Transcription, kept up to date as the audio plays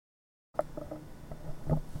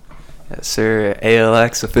Yes, sir.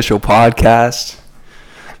 ALX official podcast.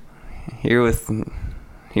 Here with the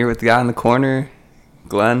guy in the corner,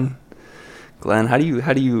 Glenn. Glenn, how do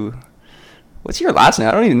you? What's your last name?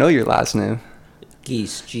 I don't even know your last name.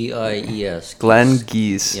 Gies, Gies. Glenn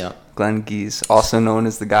Gies. Yeah. Glenn Gies, also known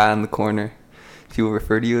as the guy in the corner. People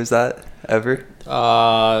refer to you as that ever?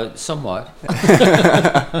 Somewhat.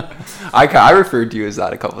 I referred to you as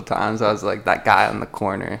that a couple times. I was like that guy in the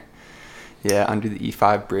corner. Yeah, under the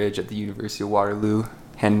E5 bridge at the University of Waterloo,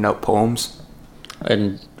 handing out poems.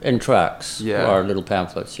 And tracks. Yeah. Or little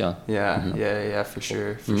pamphlets, yeah. Yeah, Mhm. yeah, for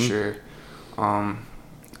sure.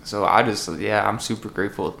 So I'm super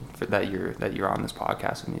grateful for that you're on this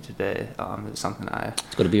podcast with me today. It's something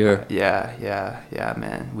It's good to be here. Yeah,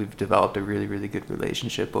 man. We've developed a really, really good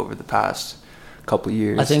relationship over the past couple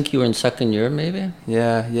years. I think you were in second year, maybe?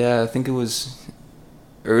 Yeah, I think it was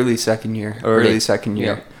early second year. Early. Second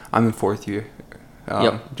year. Yeah. I'm in fourth year.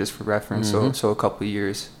 Yep. Just for reference. Mhm. So a couple of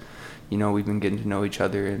years, we've been getting to know each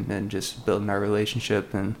other and just building our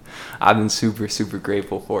relationship, and I've been super, super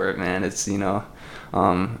grateful for it, man. It's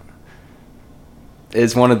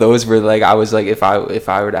it's one of those where like I was like if I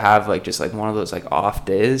were to have like just like one of those like off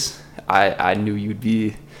days, I knew you'd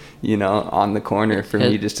be on the corner for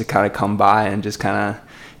me just to kind of come by and just kind of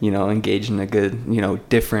engage in a good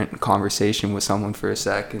different conversation with someone for a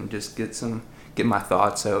sec and just get my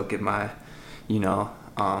thoughts out, get my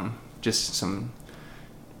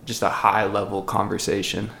just a high level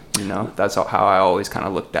conversation. That's how I always kind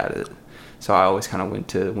of looked at it. So I always kind of went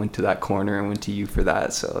to that corner and went to you for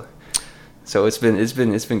that. So it's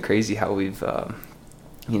been crazy how we've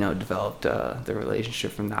developed the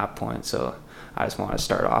relationship from that point. So I just want to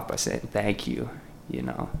start off by saying thank you.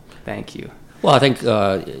 Thank you. Well, I think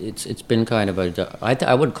it's been kind of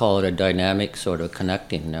I would call it a dynamic sort of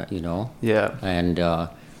connecting, Yeah. And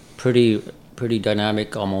pretty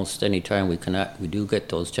dynamic. Almost any time we connect, we do get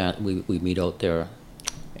those we meet out there,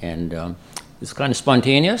 and it's kind of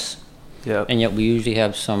spontaneous. Yeah. And yet we usually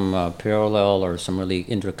have some parallel or some really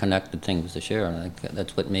interconnected things to share, and I think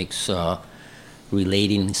that's what makes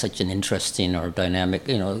relating such an interesting or dynamic,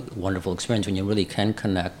 wonderful experience when you really can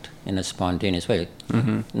connect in a spontaneous way.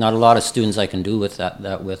 Mm-hmm. Not a lot of students I can do with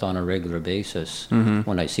that with on a regular basis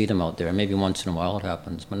when I see them out there. Maybe once in a while it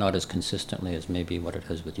happens, but not as consistently as maybe what it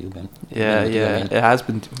has with you, Ben. Yeah. It has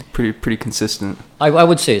been pretty consistent. I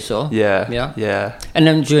would say so. Yeah. And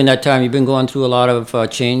then during that time, you've been going through a lot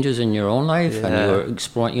of changes in your own life, and you're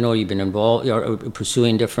exploring. You've been involved, you're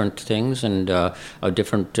pursuing different things and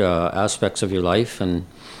different aspects of your life, and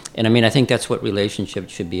I mean, I think that's what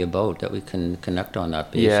relationships should be about, that we can connect on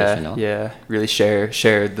that basis, Yeah, really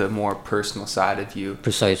share the more personal side of you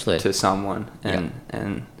precisely to someone,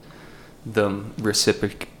 and them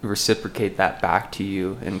reciprocate that back to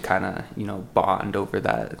you, and kind of bond over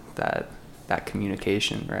that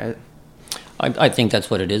communication, right? I think that's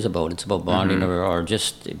what it is about. It's about bonding or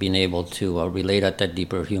just being able to relate at that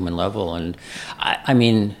deeper human level. And I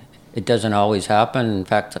mean, it doesn't always happen. In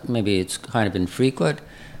fact, maybe it's kind of infrequent.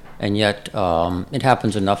 And yet, it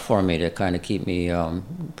happens enough for me to kind of keep me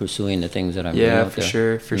pursuing the things that I'm doing out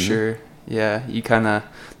there. For sure. Yeah, that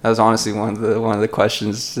was honestly one of the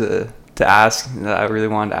questions to ask that I really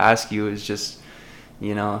wanted to ask you, is just,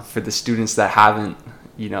 for the students that haven't,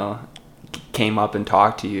 came up and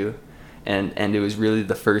talked to you, and it was really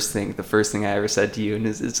the first thing I ever said to you, and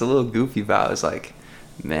it's a little goofy, but I was like,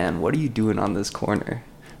 man, what are you doing on this corner?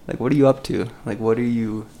 Like, what are you up to? Like,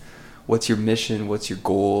 what's your mission? What's your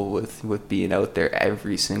goal with being out there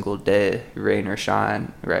every single day, rain or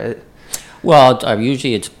shine, right? Well,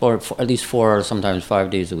 usually it's for at least 4 or sometimes 5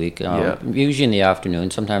 days a week. Usually in the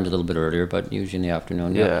afternoon, sometimes a little bit earlier, but usually in the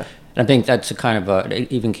afternoon. Yeah. And I think that's a kind of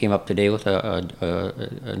it even came up today with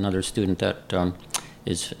another student that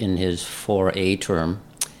is in his 4A term.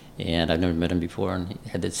 And I've never met him before, and he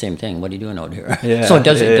had the same thing. What are you doing out here? Yeah, so it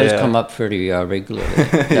does come up pretty regularly,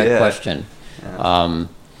 that question. Yeah.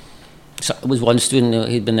 So it was one student,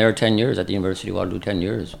 he'd been there 10 years at the University of Waterloo, 10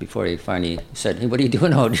 years before he finally said, hey, what are you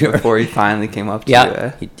doing out here? Before he finally came up to you,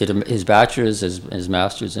 eh? He did his bachelor's, his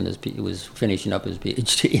master's, and he was finishing up his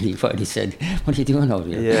PhD, and he finally said, what are you doing out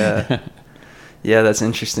here? Yeah. Yeah, that's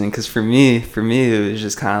interesting, because for me, it was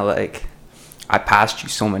just kind of like, I passed you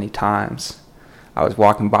so many times. I was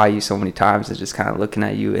walking by you so many times and just kind of looking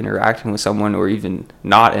at you, interacting with someone, or even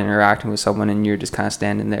not interacting with someone, and you're just kind of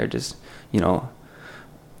standing there just,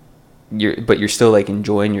 you're still like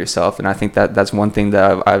enjoying yourself. And I think that's one thing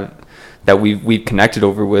that we've connected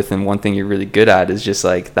over with, and one thing you're really good at is just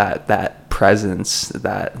like that presence,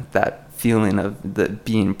 that feeling of the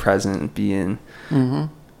being present, being in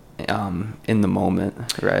the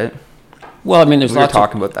moment, right? Well, I mean, there's we were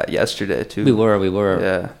talking about that yesterday too. We were.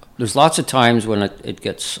 Yeah. There's lots of times when it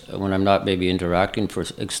gets, when I'm not maybe interacting for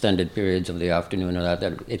extended periods of the afternoon or that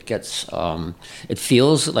it gets, it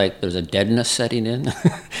feels like there's a deadness setting in,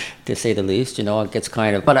 to say the least. You know, it gets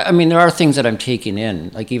kind of. But I mean, there are things that I'm taking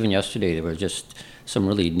in. Like even yesterday, there were just some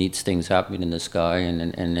really neat things happening in the sky,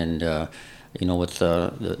 and you know, with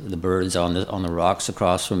the birds on the rocks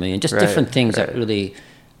across from me, and just different things that really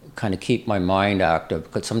kind of keep my mind active,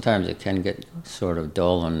 because sometimes it can get sort of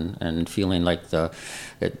dull and feeling like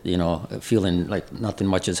feeling like nothing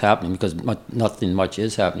much is happening, because nothing much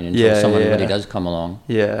is happening until someone really does come along.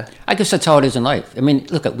 Yeah. I guess that's how it is in life. I mean,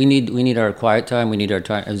 look, we need our quiet time. We need our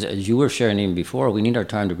time, as you were sharing even before, we need our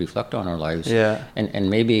time to reflect on our lives. Yeah. And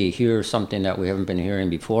maybe hear something that we haven't been hearing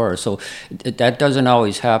before. So that doesn't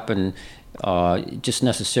always happen just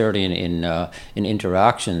necessarily in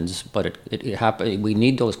interactions, but it happen. We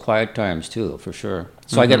need those quiet times too, for sure.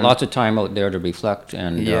 So I get lots of time out there to reflect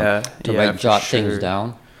and jot things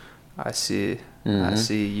down. I see. I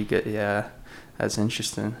see. You get That's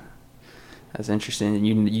interesting.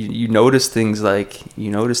 You notice things like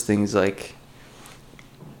you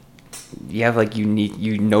have like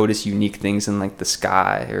you notice unique things in like the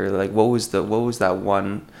sky, or like what was that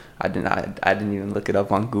one? I didn't even look it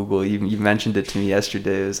up on Google. You mentioned it to me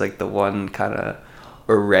yesterday. It was like the one kind of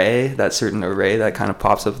certain array that kind of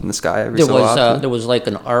pops up in the sky every so often. There was like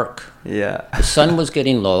an arc. Yeah. The sun was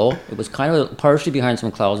getting low. It was kind of partially behind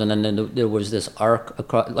some clouds, and then there was this arc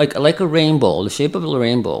across, like a rainbow, the shape of a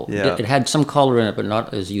rainbow. Yeah. It had some color in it, but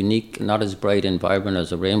not as unique, not as bright and vibrant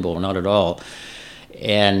as a rainbow, not at all.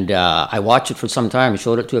 And I watched it for some time. I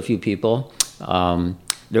showed it to a few people.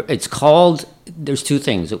 It's called. There's two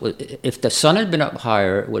things. If the sun had been up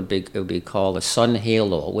higher, it would be called a sun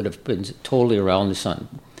halo. It would have been totally around the sun,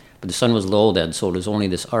 but the sun was low then, so there's only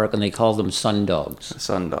this arc, and they call them sundogs.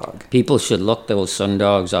 Sundog. People should look those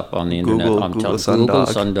sundogs up on the internet. Google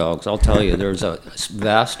sundogs. I'll tell you, there's a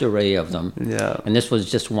vast array of them. Yeah. And this was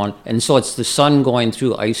just one. And so it's the sun going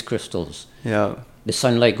through ice crystals. Yeah. The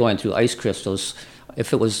sunlight going through ice crystals.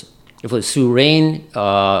 If it was through rain,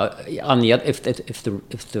 on the other,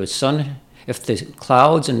 if the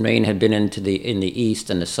clouds and rain had been in the east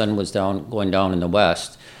and the sun was going down in the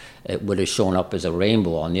west, it would have shown up as a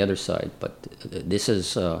rainbow on the other side. But this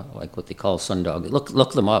is like what they call sundog.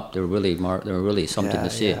 Look them up. They're really something to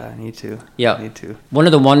see. Yeah, I need to. Yeah, I need to. One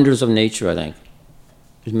of the wonders of nature, I think.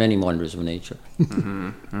 There's many wonders of nature.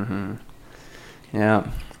 Yeah.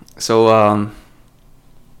 So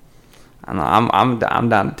I don't know, I'm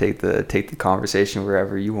down to take the conversation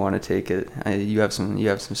wherever you want to take it. You have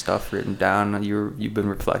some stuff written down. You've been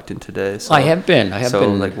reflecting today. So, I have been. So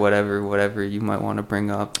like whatever you might want to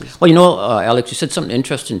bring up. Well, you know, Alex, you said something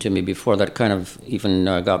interesting to me before that kind of even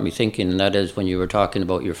got me thinking, and that is when you were talking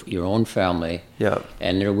about your own family. Yeah.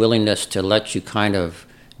 And their willingness to let you kind of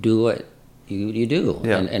do what you do,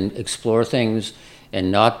 and explore things,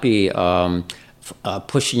 and not be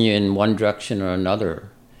pushing you in one direction or another.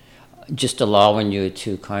 Just allowing you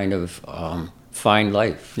to kind of find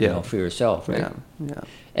life, you know, for yourself, right? Yeah.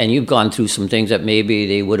 And you've gone through some things that maybe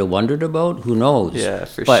they would have wondered about. Who knows? Yeah,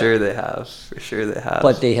 for sure they have.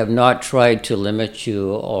 But they have not tried to limit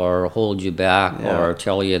you or hold you back or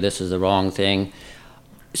tell you this is the wrong thing.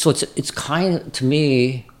 So it's kind of, to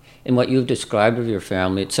me, in what you've described of your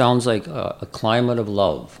family, it sounds like a climate of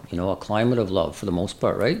love. You know, a climate of love for the most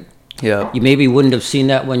part, right? Yeah. You maybe wouldn't have seen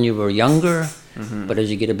that when you were younger. But as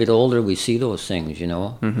you get a bit older, we see those things, you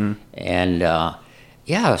know? And,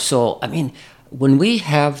 so, I mean, when we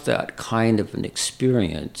have that kind of an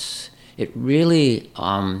experience, it really,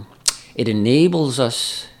 it enables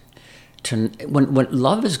us to, when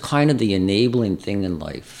love is kind of the enabling thing in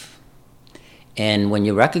life, and when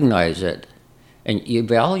you recognize it, and you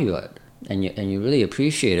value it, and you really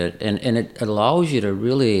appreciate it, and it allows you to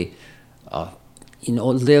really,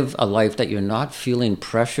 live a life that you're not feeling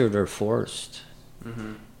pressured or forced.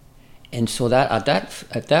 And so that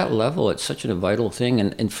at that level, it's such a vital thing.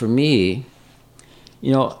 And for me,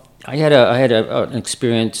 you know, I had an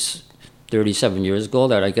experience 37 years ago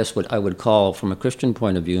that I guess what I would call, from a Christian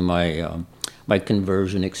point of view, my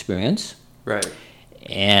conversion experience. Right.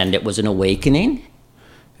 And it was an awakening.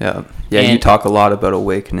 Yeah. You talk a lot about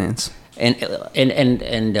awakenings. And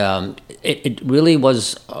it really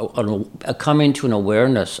was a coming to an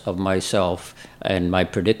awareness of myself and my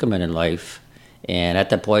predicament in life. And at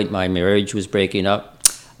that point, my marriage was breaking up.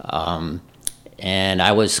 And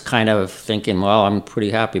I was kind of thinking, well, I'm pretty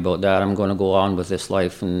happy about that. I'm going to go on with this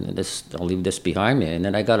life, and I'll leave this behind me. And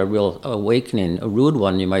then I got a real awakening, a rude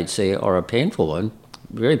one, you might say, or a painful one,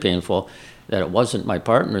 very painful, that it wasn't my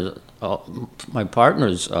partner my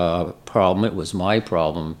partner's problem. It was my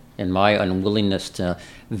problem and my unwillingness to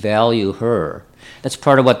value her. That's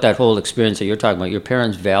part of what that whole experience that you're talking about. Your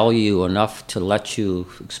parents value you enough to let you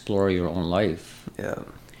explore your own life. Yeah.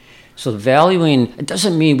 So valuing, it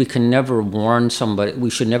doesn't mean we can never warn somebody, we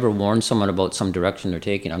should never warn someone about some direction they're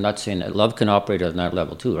taking. I'm not saying that love can operate on that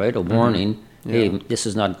level too, right? A warning, hey, this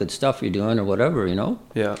is not good stuff you're doing or whatever, you know?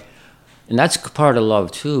 Yeah. And that's part of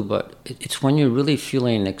love too, but it's when you're really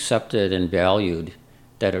feeling accepted and valued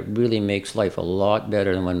that it really makes life a lot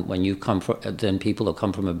better than when you than people who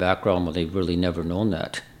come from a background where they've really never known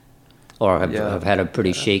that, or have had a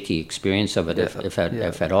pretty shaky experience of it,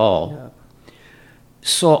 if at all. Yeah.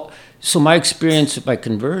 So my experience of my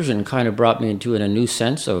conversion kind of brought me into a new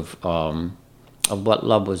sense of what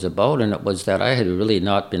love was about, and it was that I had really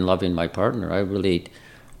not been loving my partner.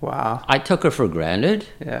 Wow. I took her for granted.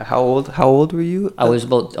 Yeah. How old were you? I was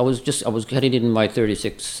heading in my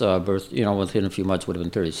 36th birth, within a few months would have been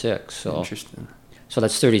 36. So interesting. So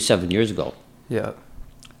that's 37 years ago. Yeah.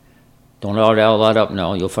 Don't add all that up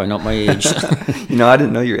now. You'll find out my age. I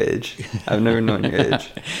didn't know your age. I've never known your age.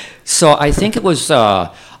 So I think it was, I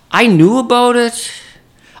knew about it.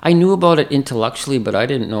 I knew about it intellectually, but I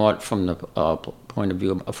didn't know it from the point of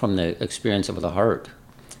view, from the experience of the heart,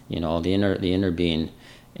 the inner being.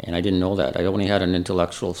 And I didn't know that. I only had an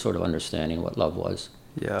intellectual sort of understanding of what love was.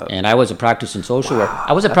 Yeah. And I was a practicing social worker.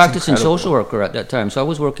 I was a practicing social worker at that time. So I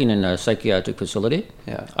was working in a psychiatric facility.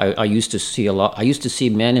 Yeah. I used to see a lot. I used to see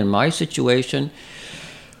men in my situation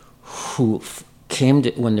who came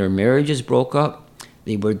to, when their marriages broke up,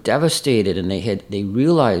 they were devastated, and they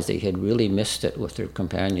realized they had really missed it with their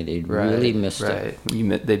companion. They'd really missed it.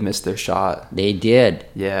 They missed their shot. They did.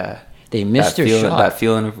 Yeah. They missed their shot. That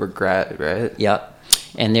feeling of regret, right? Yeah.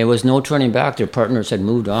 And there was no turning back. Their partners had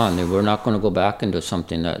moved on. They were not going to go back into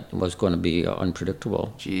something that was going to be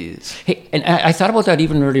unpredictable. Jeez. Hey, and I thought about that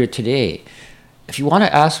even earlier today. If you want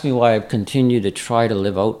to ask me why I've continued to try to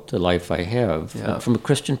live out the life I have, from a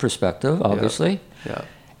Christian perspective, obviously,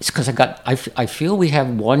 it's because I feel we have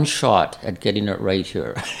one shot at getting it right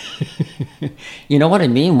here. You know what I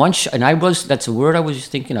mean? That's a word I was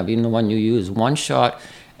thinking of, even the one you used. One shot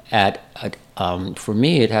at for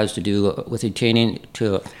me, it has to do with attaining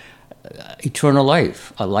to eternal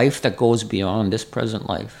life, a life that goes beyond this present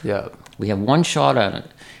life. Yeah. We have one shot at it,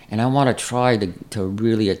 and I want to try to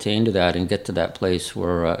really attain to that and get to that place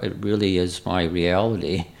where it really is my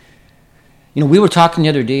reality. We were talking the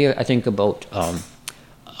other day, I think, about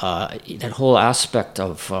that whole aspect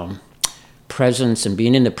of presence and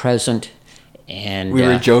being in the present. And we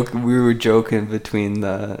were joking between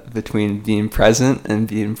being present and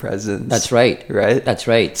being present. That's right. Right? That's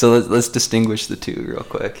right. So let's distinguish the two real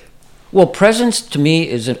quick. Well, presence to me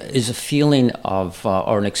is a feeling of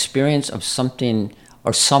or an experience of something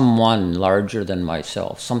or someone larger than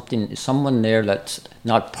myself. Someone there that's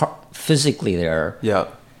not physically there. Yeah.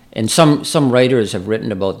 And some writers have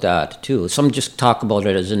written about that too. Some just talk about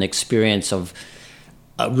it as an experience of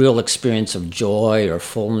a real experience of joy or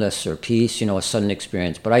fullness or peace, a sudden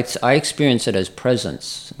experience. But I experience it as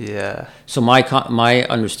presence. Yeah. So my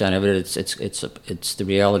understanding of it, it's the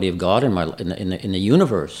reality of God in the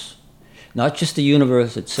universe, not just the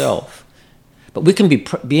universe itself. But we can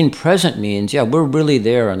being present means we're really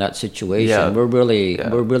there in that situation. Yeah. We're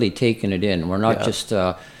really taking it in. We're not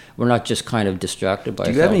just kind of distracted by.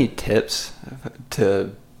 Do you have any tips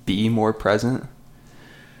to be more present?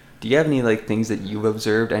 Do you have any things that you've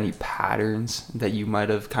observed, any patterns that you might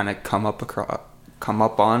have kind of come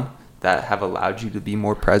up on that have allowed you to be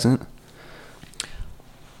more present?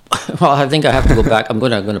 Well, I think I have to go back. I'm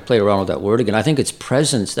going to play around with that word again. I think it's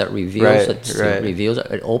presence that reveals it. Right. Reveals it.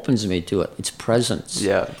 It opens me to it. It's presence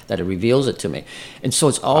that it reveals it to me, and so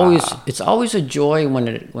it's always a joy when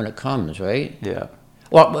it comes, right? Yeah.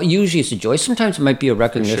 Well, usually it's a joy. Sometimes it might be a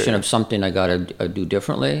recognition of something I got to do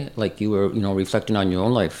differently, like you were, reflecting on your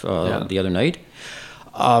own life the other night.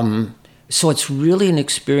 So it's really an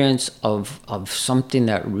experience of something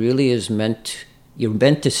that really is you're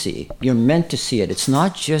meant to see. You're meant to see it. It's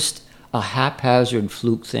not just a haphazard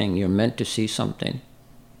fluke thing. You're meant to see something.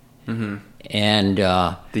 Mm-hmm. And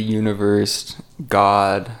the universe,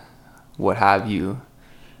 God, what have you,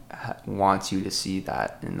 wants you to see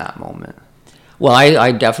that in that moment. Well,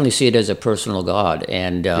 I definitely see it as a personal God,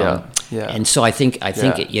 and and so I think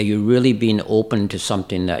you're really being open to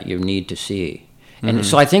something that you need to see, and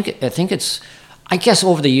so I think it's, I guess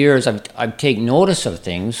over the years I've taken notice of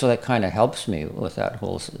things, so that kind of helps me with that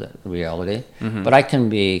whole reality. Mm-hmm. But I can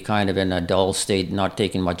be kind of in a dull state, not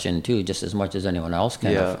taking much in too, just as much as anyone else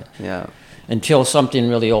can. Until something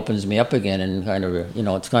really opens me up again, and kind of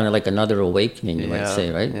it's kind of like another awakening, you might say,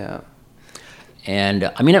 right? Yeah.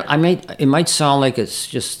 And I mean, it might sound like it's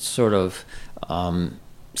just sort of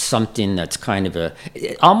something that's kind of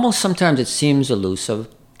almost sometimes it seems elusive,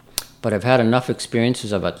 but I've had enough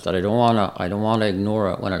experiences of it that I don't want to ignore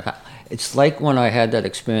it it's like when I had that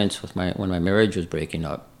experience with when my marriage was breaking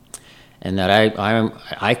up, and that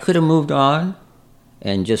I could have moved on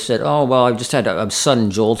and just said, oh, well, I've just had a sudden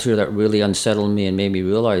jolt here that really unsettled me and made me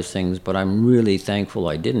realize things, but I'm really thankful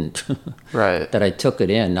I didn't. Right. That I took it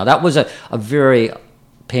in. Now, that was a very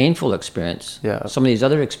painful experience. Yeah. Some of these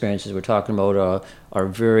other experiences we're talking about are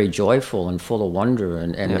very joyful and full of wonder,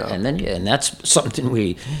 and that's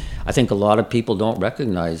something I think a lot of people don't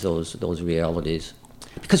recognize those realities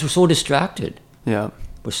because we're so distracted. Yeah.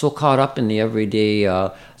 We're so caught up in the everyday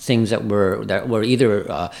things that were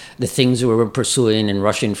either the things we were pursuing and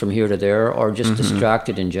rushing from here to there, or just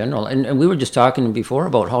distracted in general. And we were just talking before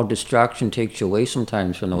about how distraction takes you away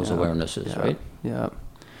sometimes from those awarenesses, right? Yeah.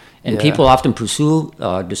 And people often pursue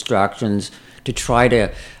distractions to try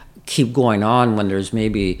to keep going on when there's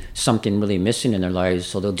maybe something really missing in their lives,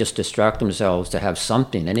 so they'll just distract themselves to have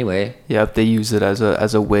something anyway. Yeah, they use it as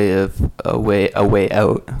a way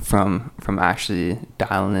out from actually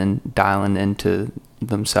dialing into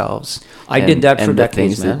themselves. I did that for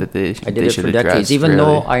decades, man. I did it for decades, even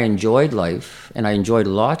though I enjoyed life and I enjoyed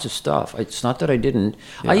lots of stuff. It's not that I didn't.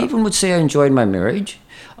 Yeah. I even would say I enjoyed my marriage.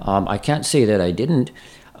 I can't say that I didn't.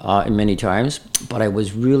 Many times, but I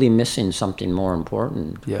was really missing something more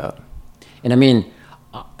important. Yeah. And I mean,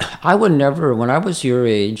 I would never, when I was your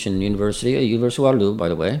age in University of Waterloo, by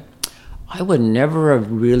the way, I would never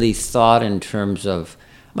have really thought in terms of,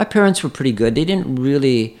 my parents were pretty good. They didn't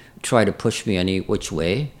really try to push me any which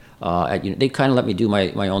way. They kind of let me do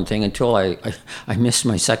my own thing until I missed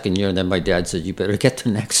my second year, and then my dad said, you better get the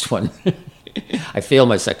next one. I failed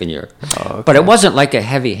my second year, but it wasn't like a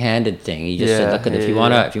heavy-handed thing. He just said, "Look, if you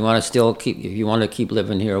want to keep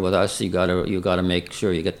living here with us, you gotta make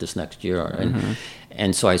sure you get this next year."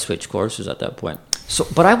 And so I switched courses at that point. So,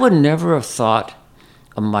 but I would never have thought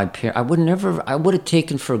of my parents. I would have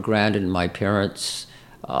taken for granted my parents'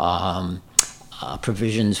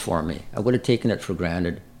 provisions for me. I would have taken it for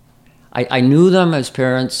granted. I knew them as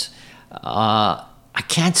parents. I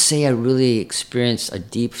can't say I really experienced a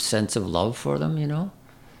deep sense of love for them, you know?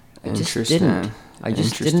 I just didn't. I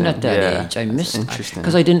just didn't at that age. I missed it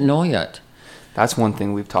because I didn't know yet. That's one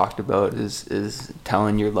thing we've talked about is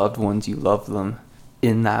telling your loved ones you love them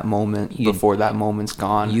in that moment before that moment's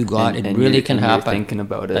gone. It really can happen. You're thinking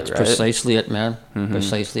about it. That's right? Precisely it, man.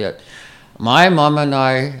 Precisely it. My mom and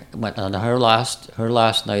I went on her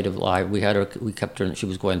last night of life. We kept her. She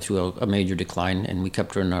was going through a major decline, and we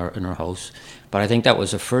kept her in our house. But I think that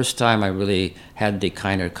was the first time I really had the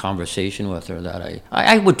kind of conversation with her that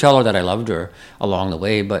I would tell her that I loved her along the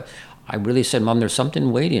way. But I really said, Mom, there's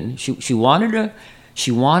something waiting. She wanted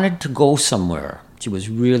to go somewhere. She was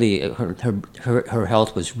really her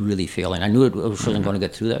health was really failing. I knew it wasn't going to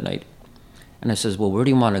get through that night. And I says, well, where do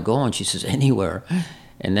you want to go? And she says, anywhere.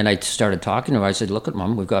 And then I started talking to her. I said, look,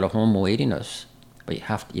 Mom, we've got a home awaiting us, but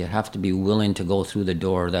you have to be willing to go through the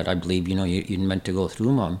door that I believe you meant to go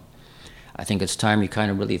through, Mom. I think it's time you kind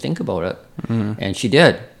of really think about it. And she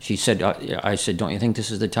did. She said, I said, don't you think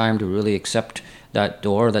this is the time to really accept that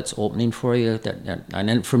door that's opening for you? And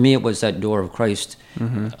then for me, it was that door of Christ,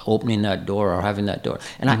 opening that door or having that door.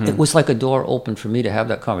 And it was like a door open for me to have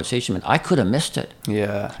that conversation. And I could have missed it.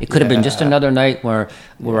 Yeah. It could have been just another night where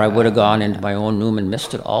I would have gone into my own room and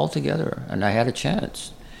missed it altogether. And I had a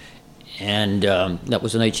chance. And that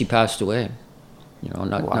was the night she passed away.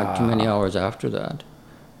 Not too many hours after that.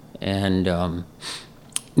 And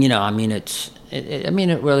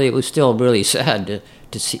it was still really sad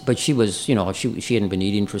to see. But she was, she hadn't been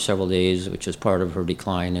eating for several days, which was part of her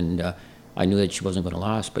decline, and I knew that she wasn't going to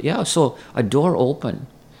last. But yeah, so a door open,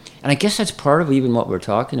 and I guess that's part of even what we're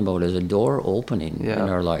talking about is a door opening in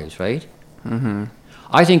our lives, right?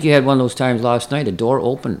 I think you had one of those times last night. A door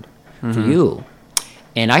opened for you,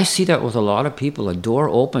 and I see that with a lot of people. A door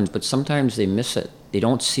opens, but sometimes they miss it. They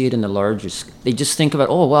don't see it in the larger. They just think about,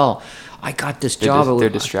 oh well, I got this job. They're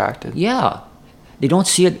distracted. Yeah, they don't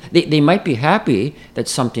see it. They might be happy that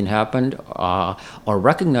something happened or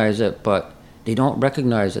recognize it, but they don't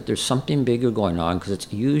recognize that there's something bigger going on because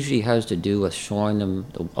it usually has to do with showing them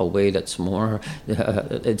a way that's more.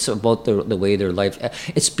 It's about the way their life.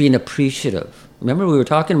 It's being appreciative. Remember, we were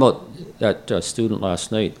talking about that student last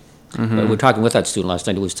night. We were talking with that student last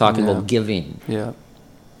night who was talking about giving. Yeah.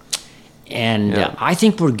 And I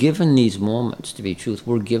think we're given these moments, to be truth.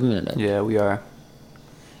 We're given it. Yeah, we are.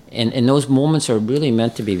 And those moments are really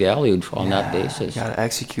meant to be valued on that basis. You got to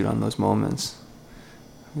execute on those moments.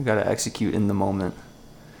 You got to execute in the moment.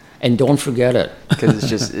 And don't forget it.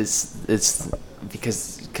 Because it's just,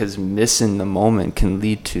 because missing the moment can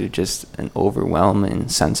lead to just an overwhelming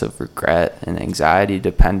sense of regret and anxiety,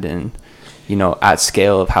 depending, at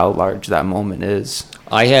scale of how large that moment is.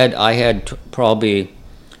 I had probably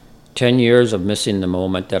 10 years of missing the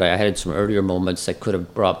moment. That I had some earlier moments that could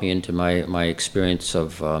have brought me into my experience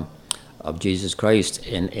of Jesus Christ,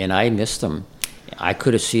 and I missed them. I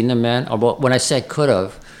could have seen the man. When I say could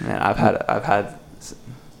have, man,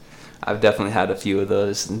 I've definitely had a few of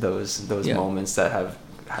those moments that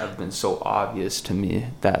have been so obvious to me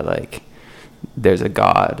that, like, there's a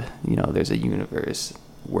God, there's a universe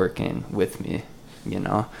working with me,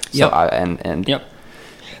 So yep.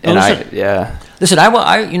 Listen,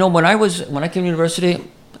 when I came to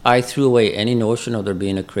university, I threw away any notion of there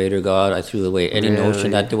being a creator God. I threw away any notion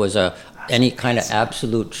that there was any kind of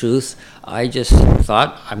absolute truth. I just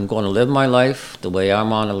thought, I'm going to live my life the way I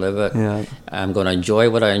want to live it. Yeah. I'm going to enjoy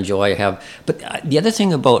what I enjoy. But the other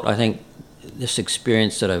thing about, I think, this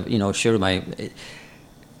experience that I've shared the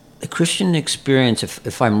Christian experience.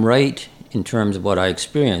 If I'm right in terms of what I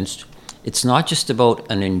experienced, it's not just about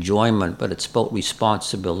an enjoyment, but it's about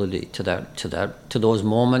responsibility to those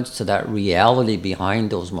moments, to that reality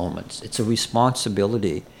behind those moments. It's a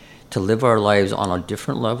responsibility to live our lives on a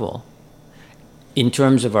different level in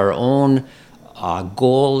terms of our own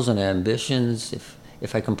goals and ambitions,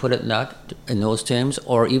 if I can put it in those terms,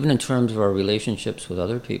 or even in terms of our relationships with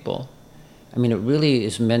other people. I mean, it really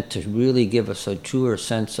is meant to really give us a truer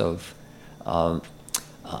sense of how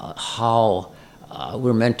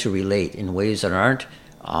we're meant to relate in ways that aren't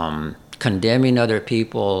condemning other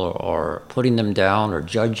people or putting them down or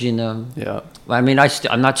judging them. Yeah. I mean,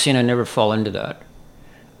 I'm not saying I never fall into that,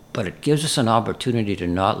 but it gives us an opportunity to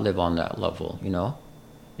not live on that level,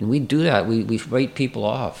 And we do that. We write people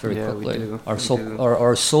off very quickly. We do. Or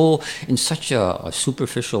so in such a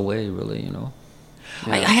superficial way, really,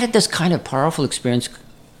 Yeah. I had this kind of powerful experience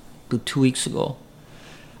 2 weeks ago.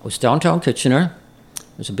 I was downtown Kitchener.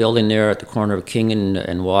 There's a building there at the corner of King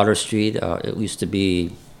and Water Street. It used to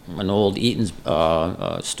be an old Eaton's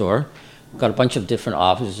store. Got a bunch of different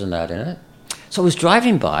offices and that in it. So I was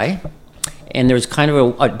driving by, and there's kind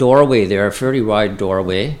of a doorway there, a fairly wide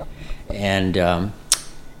doorway, and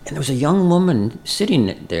there was a young woman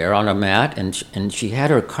sitting there on a mat, and she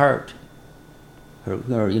had her cart,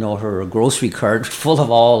 her grocery cart full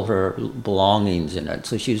of all her belongings in it.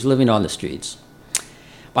 So she was living on the streets.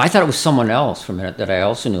 But I thought it was someone else for a minute that I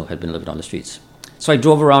also knew had been living on the streets. So I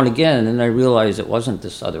drove around again, and I realized it wasn't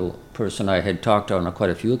this other person I had talked to on quite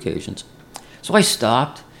a few occasions. So I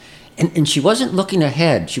stopped, and she wasn't looking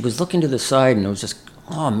ahead. She was looking to the side, and it was just,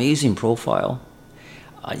 amazing profile.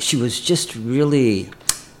 She was just really,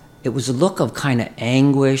 it was a look of kind of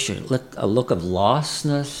anguish, a look of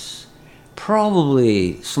lostness,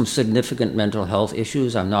 probably some significant mental health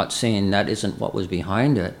issues. I'm not saying that isn't what was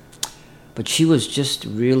behind it. But she was just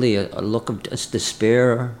really a look of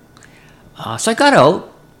despair. So I got out.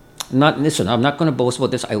 I'm not going to boast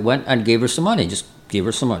about this. I went and gave her some money, just gave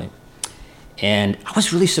her some money. And I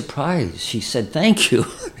was really surprised. She said, thank you.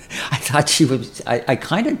 I thought she was, I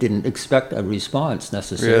kind of didn't expect a response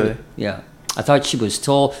necessarily. Really? Yeah. I thought she was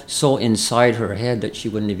so inside her head that she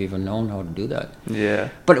wouldn't have even known how to do that.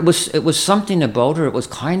 Yeah. But it was something about her. It was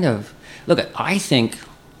kind of, I think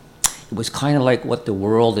it was kind of like what the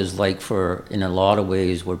world is like in a lot of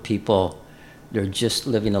ways, where people, they're just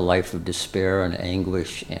living a life of despair and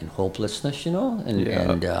anguish and hopelessness,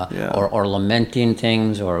 or lamenting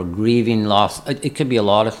things or grieving loss. It could be a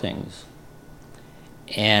lot of things.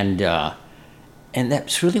 And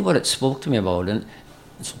that's really what it spoke to me about. And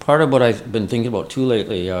it's part of what I've been thinking about too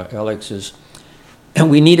lately, Alex, is,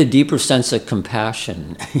 and we need a deeper sense of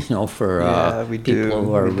compassion, for people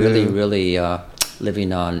who are really, really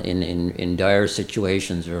living in dire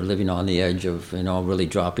situations, or living on the edge of, really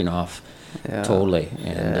dropping off totally.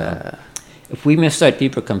 And if we miss that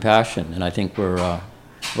deeper compassion, and I think we're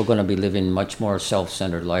going to be living much more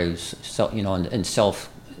self-centered lives,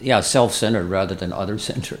 self-centered rather than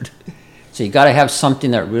other-centered. So you got to have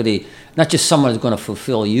something that really, not just someone who's going to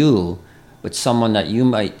fulfill you, but someone that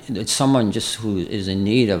it's someone just who is in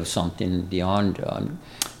need of something beyond,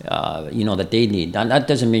 that they need. That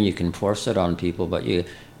doesn't mean you can force it on people, but you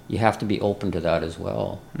have to be open to that as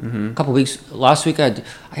well. Mm-hmm. Last week I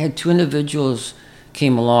had two individuals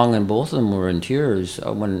came along, and both of them were in tears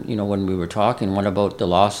when we were talking. One about the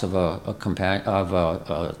loss of a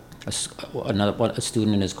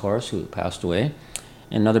student in his course who passed away.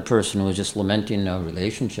 Another person who was just lamenting a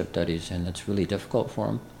relationship that he's in that's really difficult for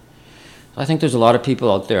him. I think there's a lot of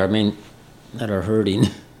people out there, that are hurting.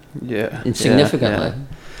 Yeah. Insignificantly.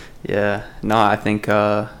 Yeah. No, I think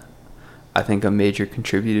I think a major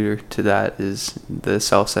contributor to that is the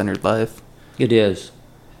self-centered life. It is.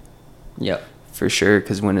 Yeah. For sure,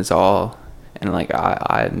 because when it's all, and like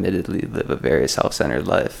I admittedly live a very self-centered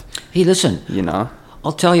life. Hey, listen. You know?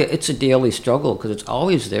 I'll tell you, it's a daily struggle because it's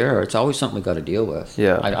always there. It's always something we got to deal with.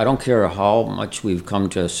 Yeah. I don't care how much we've come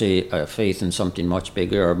to say faith in something much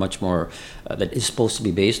bigger or much more that is supposed to be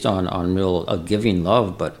based on real giving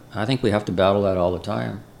love, but I think we have to battle that all the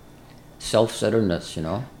time. Self-centeredness, you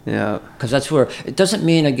know? Yeah. Because that's where, it doesn't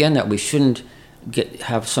mean, again, that we shouldn't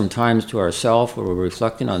have some times to ourselves where we're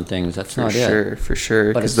reflecting on things. That's not it. For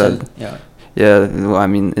sure. But it's yeah. Yeah, well, I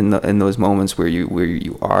mean, in those moments where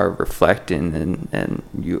you are reflecting and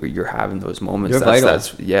you're having those moments,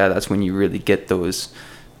 that's when you really get those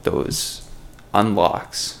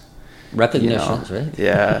unlocks, recognitions, you know? Right?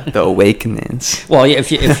 Yeah, the awakenings. Well, yeah,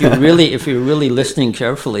 if you're really listening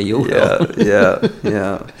carefully, you will. Yeah,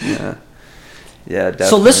 definitely.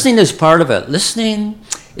 So listening is part of it. Listening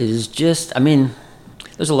is just, I mean,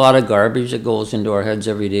 there's a lot of garbage that goes into our heads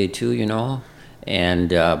every day too, you know. And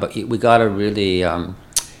but we gotta really,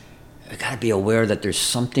 we gotta be aware that there's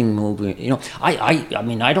something moving. You know, I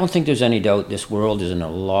mean, I don't think there's any doubt this world is in a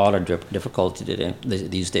lot of difficulty today,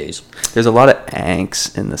 these days. There's a lot of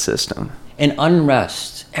angst in the system and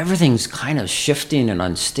unrest. Everything's kind of shifting and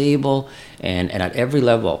unstable, and at every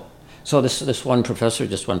level. So this one professor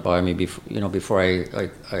just went by me before I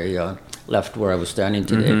left where I was standing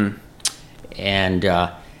today, mm-hmm. and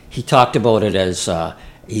he talked about it as.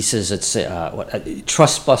 He says it's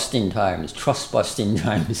trust-busting times.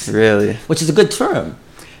 Really? Which is a good term.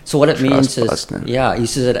 So what it means is, he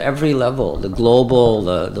says at every level, the global,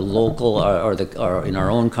 the local, or in our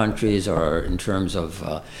own countries, or in terms of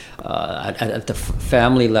at the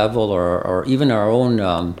family level, or even our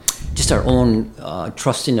own, just our own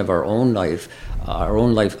trusting of our own life,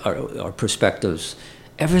 our perspectives.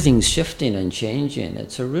 Everything's shifting and changing.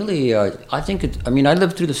 It's a really, I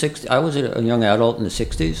lived through the 60s. I was a young adult in the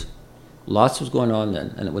 60s. Lots was going on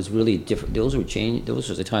then, and it was really different. Those were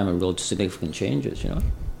the time of real significant changes, you know.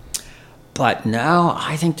 But now,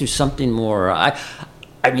 I think there's something more. I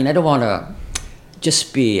don't want to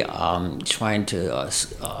just be trying to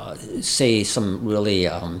say some really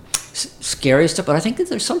scary stuff, but I think that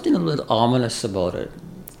there's something a little ominous about it.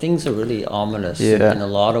 Things are really ominous in a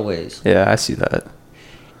lot of ways. Yeah, I see that.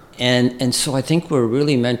 And so I think we're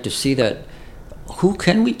really meant to see that who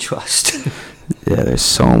can we trust? Yeah, there's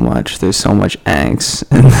so much angst.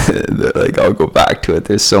 And like, I'll go back to it.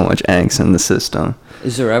 There's so much angst in the system.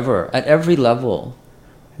 Is there ever? At every level.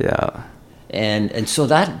 Yeah. And so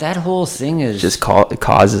that whole thing is just it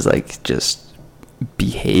causes like just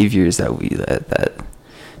behaviors that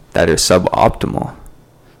are suboptimal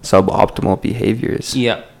behaviors.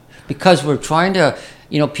 Yeah. Because we're trying to,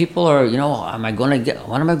 people are, what job am I going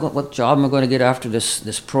to get after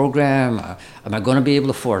this program? Am I going to be able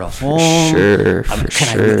to afford a home?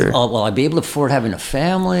 Will I be able to afford having a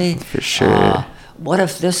family? For sure. What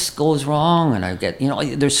if this goes wrong and I get,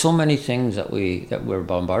 there's so many things that we're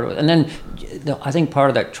bombarded with. And then I think part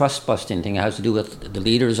of that trust busting thing has to do with the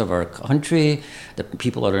leaders of our country, the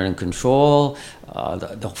people that are in control,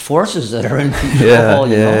 the forces that are in control.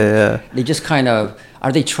 Yeah. They just kind of,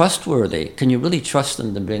 are they trustworthy? Can you really trust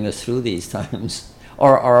them to bring us through these times?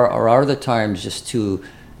 Or are the times just too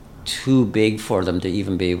big for them to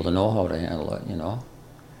even be able to know how to handle it,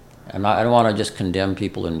 And I don't want to just condemn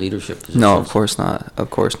people in leadership positions. No, of course not,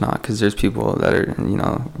 because there's people that are,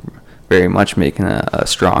 very much making a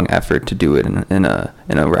strong effort to do it in a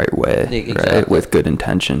right way, exactly. Right, with good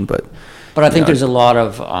intention. But I think there's a lot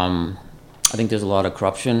of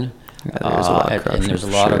corruption. Yeah, there's a lot of corruption, and there's a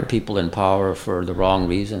lot of people in power for the wrong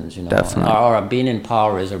reasons, Definitely. Or being in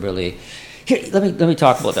power is a really. Here, let me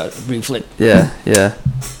talk about that briefly. Yeah.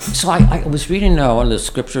 So I was reading one of the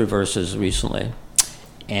scripture verses recently,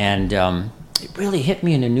 and it really hit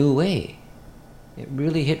me in a new way.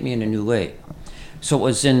 So it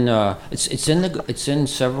was in it's in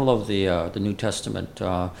several of the New Testament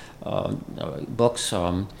books,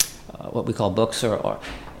 what we call books,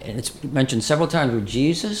 and it's mentioned several times where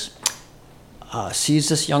Jesus sees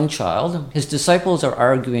this young child. His disciples are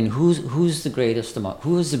arguing who's the greatest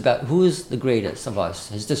who is the greatest of us.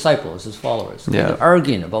 His disciples, his followers. Yeah. They're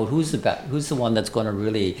arguing about who's the one that's going to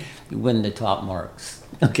really win the top marks.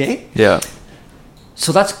 Okay. Yeah.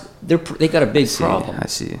 So they got a big problem. I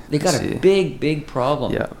see. They got a big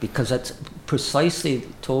problem. Yeah. Because that's precisely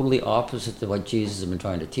totally opposite to what Jesus has been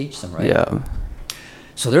trying to teach them, right? Yeah.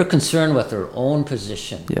 So they're concerned with their own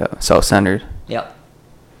position. Yeah. Self-centered. Yeah.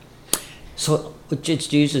 So what did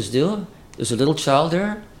Jesus do? There's a little child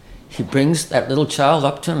there. He brings that little child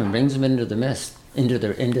up to him and brings him into the midst. into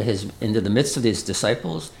the midst of his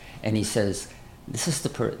disciples, and he says, this is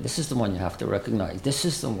the one you have to recognize. This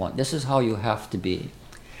is the one. This is how you have to be.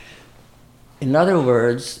 In other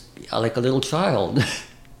words, like a little child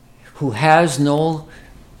who has no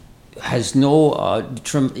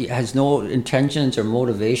intentions or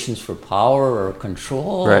motivations for power or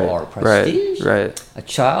control or prestige. Right. A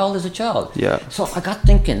child is a child. Yeah. So I got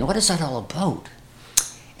thinking, what is that all about?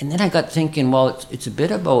 And then I got thinking, well, it's a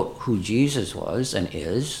bit about who Jesus was and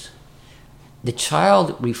is. The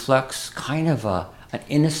child reflects kind of an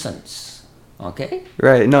innocence, okay?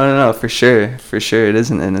 Right. No. For sure, it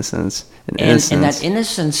is an innocence. And that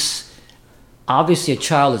innocence, obviously, a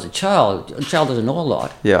child is a child. A child doesn't know a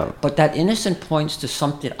lot. Yeah. But that innocence points to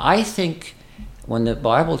something. I think when the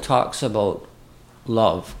Bible talks about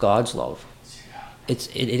love, God's love,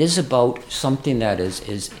 it is about something that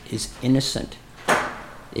is innocent.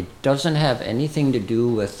 It doesn't have anything to do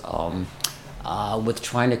with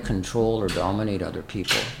trying to control or dominate other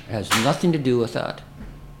people. It has nothing to do with that.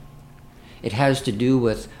 It has to do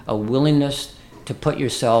with a willingness to put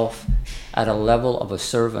yourself at a level of a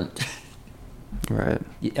servant. Right.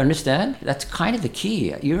 You understand? That's kind of the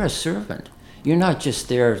key. You're a servant. You're not just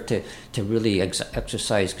there to really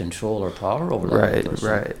exercise control or power over the other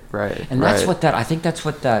person. Right. And that's what I think that's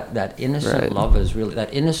what that innocent love is really.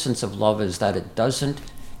 That innocence of love is that it doesn't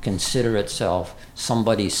consider itself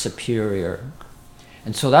somebody superior.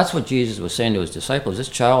 And so that's what Jesus was saying to his disciples. This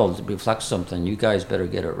child reflects something. You guys better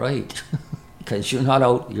get it right, because you're not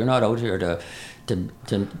out here to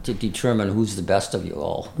determine who's the best of you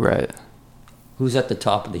all. Right. Who's at the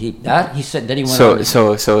top of the heap? That he said. Then he went.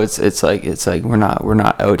 So it's like we're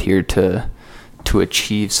not out here to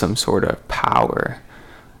achieve some sort of power.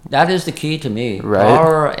 That is the key to me. Right.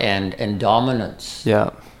 Power and dominance. Yeah.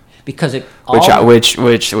 Because which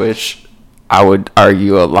I would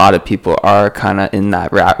argue a lot of people are kind of in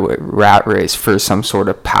that rat race for some sort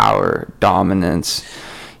of power, dominance,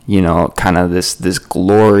 kind of this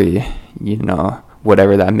glory,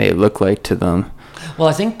 whatever that may look like to them. Well,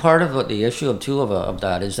 I think part of the issue of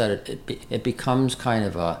that is that it becomes kind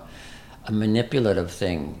of a manipulative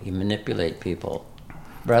thing. You manipulate people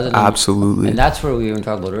rather than absolutely. And that's where we were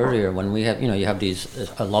talking about earlier, when we have you have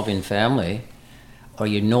a loving family, or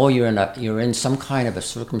you're in some kind of a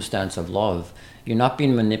circumstance of love. You're not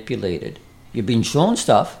being manipulated. You're being shown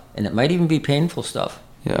stuff, and it might even be painful stuff.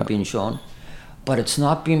 Yeah. You're being shown, but it's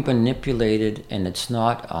not being manipulated, and it's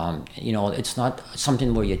not it's not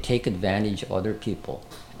something where you take advantage of other people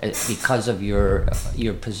because of your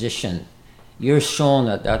position. You're shown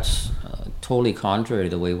that that's totally contrary to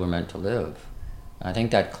the way we're meant to live. I think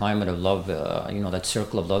that climate of love, that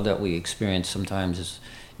circle of love that we experience sometimes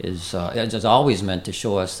is always meant to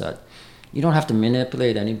show us that you don't have to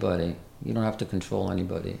manipulate anybody. You don't have to control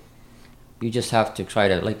anybody. You just have to try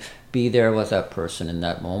to be there with that person in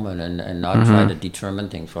that moment and not try to determine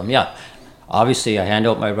things from. Yeah, obviously I hand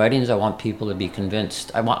out my writings. I want people to be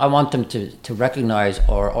convinced. I want them to recognize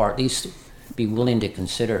or at least be willing to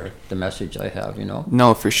consider the message I have.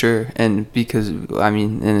 No, for sure, and because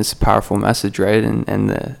and it's a powerful message, right?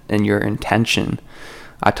 And your intention.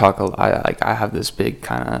 I have this big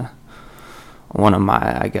kind of, one of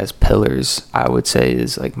my, I guess, pillars, I would say,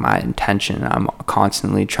 is my intention. I'm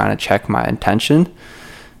constantly trying to check my intention.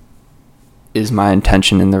 Is my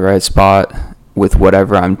intention in the right spot with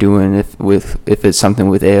whatever I'm doing? If it's something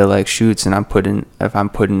with ALX Shoots and if I'm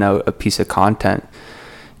putting out a piece of content,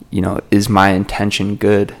 is my intention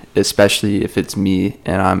good? Especially if it's me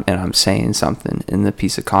and I'm saying something in the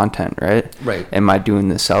piece of content, right? Right. Am I doing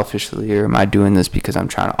this selfishly, or am I doing this because I'm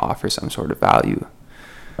trying to offer some sort of value,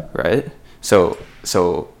 right? So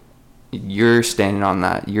you're standing on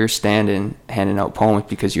that. You're handing out poems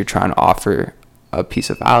because you're trying to offer a piece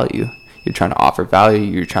of value. You're trying to offer value.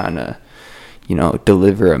 You're trying to,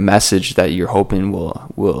 deliver a message that you're hoping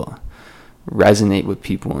will resonate with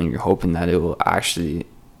people, and you're hoping that it will actually,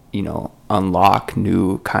 unlock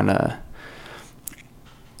new kind of,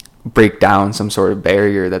 break down some sort of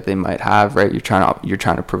barrier that they might have, right? You're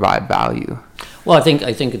trying to provide value. Well, I think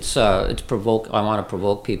it's provoke. I want to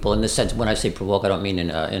provoke people in the sense. When I say provoke, I don't mean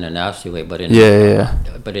in a nasty way, but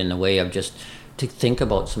but in the way of just to think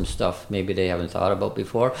about some stuff maybe they haven't thought about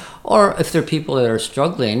before, or if they're people that are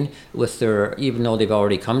struggling with even though they've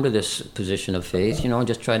already come to this position of faith,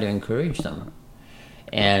 just try to encourage them.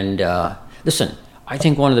 And listen, I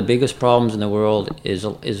think one of the biggest problems in the world has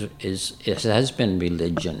been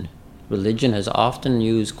religion. Religion has often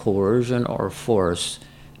used coercion or force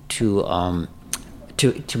to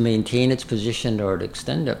maintain its position or to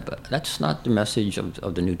extend it, but that's not the message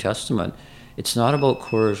of the New Testament. It's not about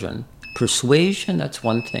coercion. Persuasion, that's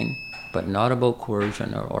one thing, but not about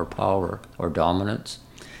coercion or power or dominance.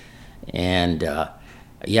 And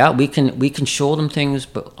we can show them things,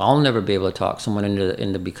 but I'll never be able to talk someone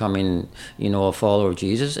into becoming, a follower of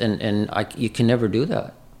Jesus, and you can never do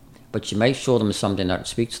that. But you might show them something that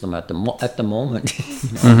speaks to them at the moment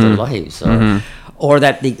of their lives, or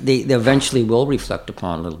that they eventually will reflect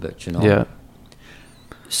upon a little bit, Yeah.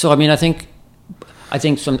 So I mean, I think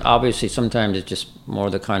obviously sometimes it's just more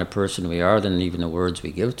the kind of person we are than even the words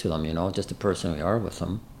we give to them, just the person we are with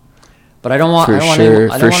them. But I don't want...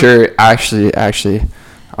 For sure. Actually,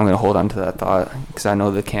 I'm going to hold on to that thought because I know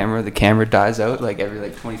the camera dies out like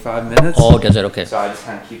every 25 minutes. Oh, does it? Okay. So I just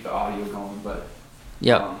kind of keep the audio going, but...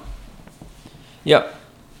 Yeah. Yep.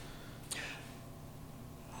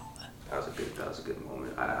 That was a good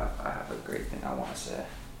moment. I have a great thing I want to say.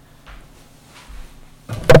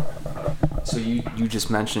 So you just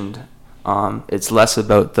mentioned it's less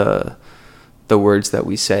about the words that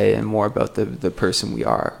we say and more about the person we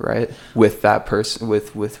are, right? With that person,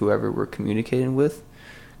 with whoever we're communicating with,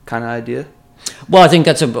 kind of idea. Well, I think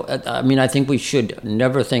I think we should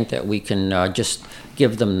never think that we can just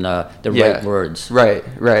give them the right words.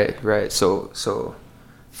 Right. So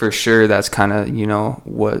for sure, that's kind of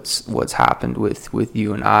what's happened with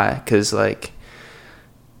you and I, because like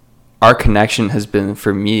our connection has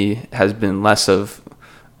been less of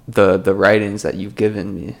the writings that you've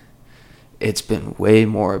given me. It's been way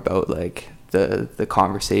more about like the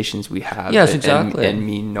conversations we have. Yes, exactly. And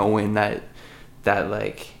me knowing that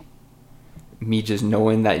like me just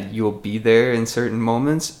knowing that you'll be there in certain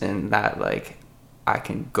moments, and that like I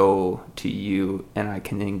can go to you and I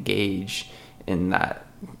can engage in that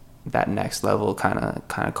next level kind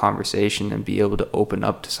of conversation and be able to open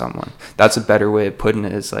up to someone. That's a better way of putting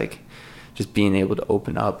it, is like just being able to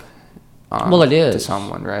open up it is to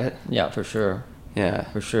someone, right? Yeah, for sure. Yeah,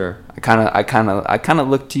 for sure. I kind of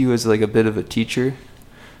look to you as like a bit of a teacher,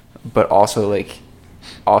 but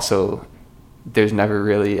also there's never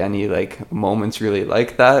really any like moments really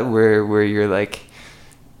like that where you're like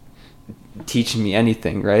teaching me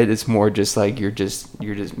anything, right? It's more just like you're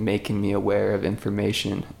just making me aware of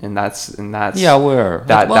information, and that's aware.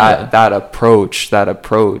 That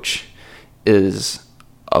approach is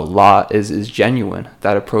a lot is genuine.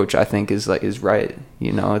 That approach I think is right,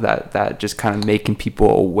 that just kind of making people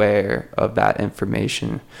aware of that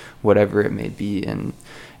information, whatever it may be, and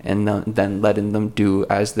then letting them do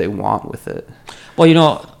as they want with it.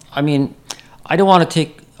 Well, I mean, I don't want to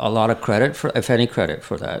take a lot of credit if any credit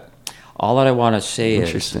for that. All that I want to say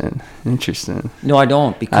is interesting. No, I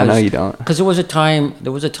don't, because I know you don't. Because there was a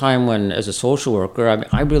time when, as a social worker,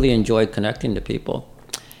 I really enjoyed connecting to people,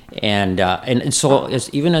 and so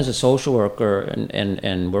even as a social worker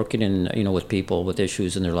and working in with people with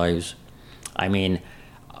issues in their lives, I mean,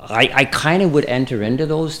 I kind of would enter into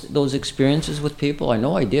those experiences with people. I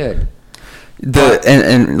know I did.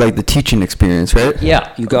 And like the teaching experience, right?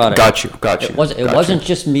 Yeah, you got it. Got you. It wasn't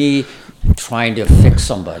just me trying to fix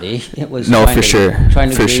somebody. It was trying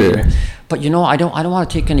to for sure. But I don't want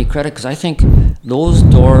to take any credit, because I think those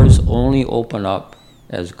doors only open up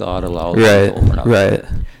as God allows them to open up. Right.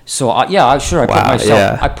 So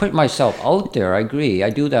I put myself out there. I agree.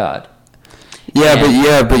 I do that.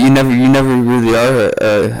 But you never really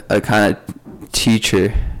are a kind of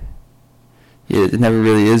teacher. Yeah, it never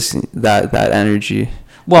really is that energy.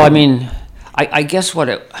 Well, I mean, I guess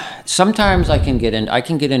sometimes I can get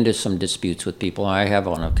into some disputes with people. I have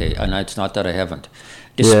and it's not that I haven't.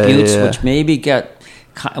 Disputes which maybe get,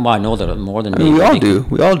 well, I know that more than me. We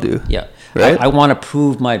all do. Yeah. Right? I want to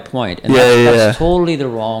prove my point, and that's totally the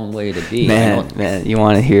wrong way to be. Man, you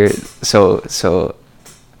want to hear it? So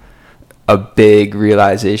a big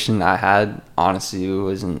realization I had, honestly, it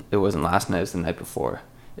wasn't last night, it was the night before,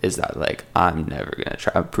 is that like I'm never gonna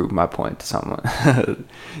try to prove my point to someone.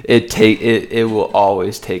 It will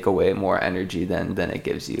always take away more energy than it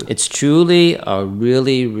gives you. It's truly a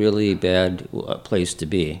really, really bad place to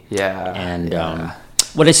be. Yeah. And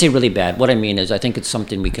when I say really bad, what I mean is I think it's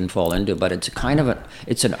something we can fall into, but it's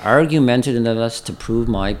it's an argumentativeness to prove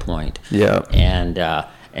my point. Yeah.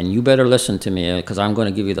 And you better listen to me, because I'm going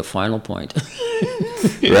to give you the final point.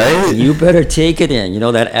 Right? You better take it in,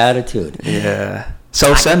 that attitude. Yeah.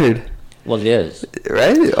 Self-centered. Well, it is.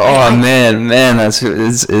 Right? Man,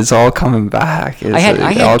 it's all coming back.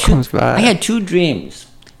 It all comes back. I had 2 dreams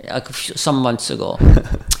some months ago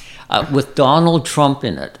with Donald Trump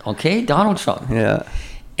in it, okay? Donald Trump. Yeah.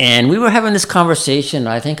 And we were having this conversation.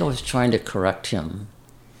 I think I was trying to correct him.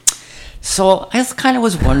 So I kind of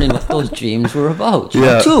was wondering what those dreams were about,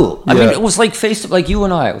 too. I mean, it was like like you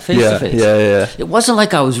and I, face to face. Yeah. It wasn't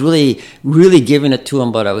like I was really, really giving it to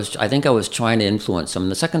him, but I think I was trying to influence him.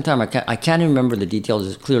 The second time, I can't remember the details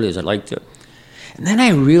as clearly as I'd like to. And then I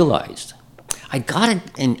realized I got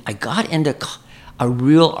into a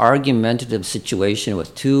real argumentative situation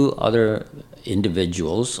with two other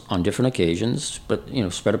individuals on different occasions, but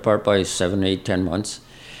spread apart by 7, 8, 10 months,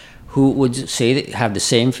 who would say that have the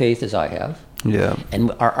same faith as I have. Yeah. And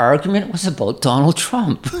our argument was about Donald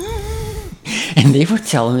Trump. And they were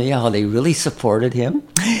telling me how they really supported him.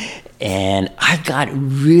 And I got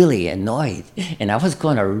really annoyed. And I was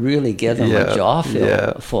going to really give them a jaw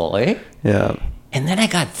full, eh? Yeah. And then I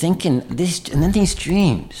got thinking, these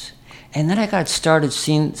dreams. And then I started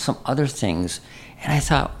seeing some other things. And I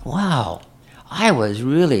thought, wow, I was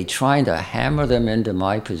really trying to hammer them into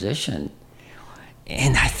my position.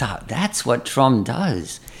 And I thought, that's what Trump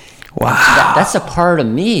does. Wow. That's a part of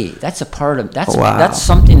me. That's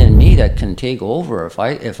something in me that can take over.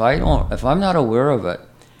 If I'm not aware of it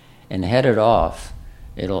and head it off,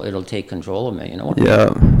 it'll take control of me. You know what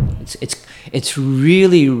I mean? It's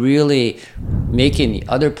really, really making the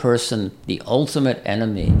other person the ultimate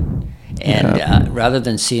enemy. And rather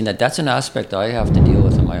than seeing that's an aspect I have to deal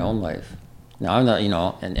with in my own life. Now I'm not,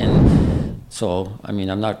 and so, I mean,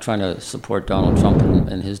 I'm not trying to support Donald Trump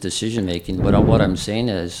and his decision making, but what I'm saying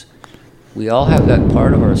is we all have that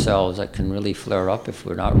part of ourselves that can really flare up if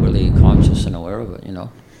we're not really conscious and aware of it,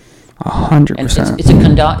 100%.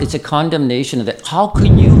 And it's a condemnation of that. How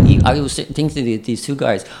can you? I was thinking to these two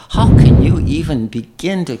guys. How can you even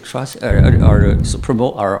begin to trust or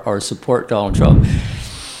promote or support Donald Trump?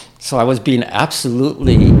 So I was being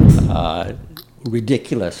absolutely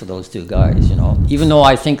ridiculous for those two guys, Even though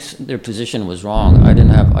I think their position was wrong,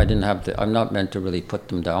 I'm not meant to really put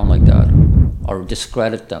them down like that or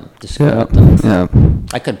discredit them. Yeah.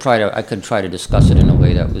 I could try to discuss it in a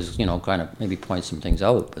way that was, kind of maybe point some things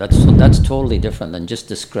out. But that's totally different than just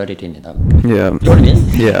discrediting them. Yeah. You know what I mean?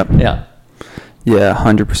 Yeah. Yeah. Yeah,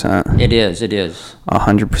 100%. It is.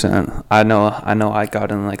 100%. I know. I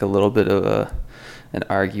got in like a little bit of an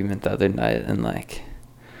argument the other night, and like,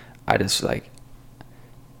 I just like.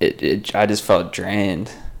 I just felt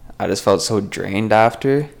drained. I just felt so drained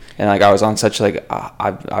after, and like I was on such like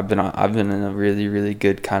I've been in a really, really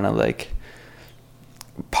good kind of like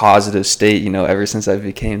positive state, ever since I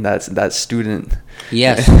became that student.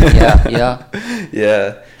 Yes. Yeah.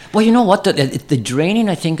 Yeah. Well, you know what? The draining,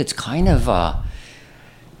 I think it's kind of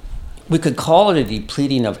we could call it a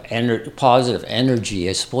depleting of positive energy.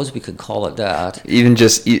 I suppose we could call it that. Even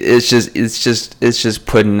it's just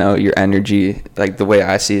putting out your energy. Like the way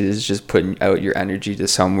I see it is just putting out your energy to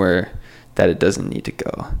somewhere that it doesn't need to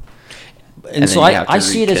go. And so I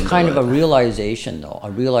see it as kind of a realization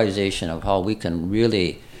of how we can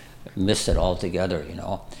really miss it altogether,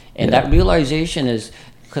 And that realization is,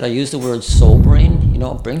 could I use the word sobering?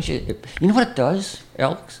 It brings you. You know what it does,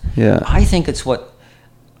 Alex? Yeah. I think it's what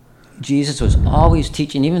Jesus was always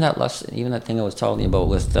teaching, even that lesson, even that thing I was talking about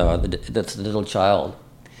with the little child.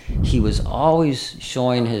 He was always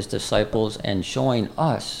showing his disciples and showing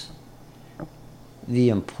us the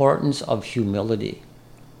importance of humility.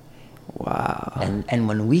 Wow. And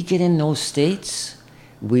when we get in those states,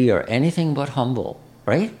 we are anything but humble,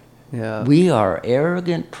 right? Yeah. We are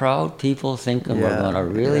arrogant, proud people thinking we're going to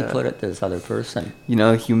really put it to this other person.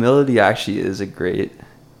 Humility actually is a great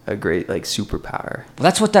like superpower. Well,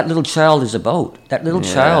 that's what that little child is about. That little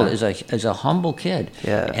child is a humble kid.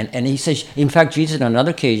 Yeah. And he says, in fact, Jesus on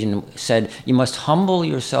another occasion said, you must humble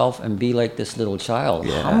yourself and be like this little child.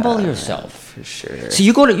 Yeah, humble yourself. For sure. So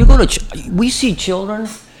we see children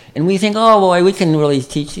and we think, oh, well, we can really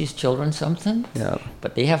teach these children something. Yeah.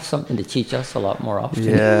 But they have something to teach us a lot more often.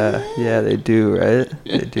 Yeah, they do, right?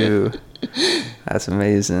 They do. That's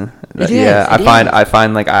amazing. I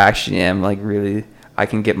find like I actually am like really, I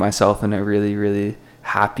can get myself in a really, really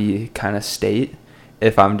happy kind of state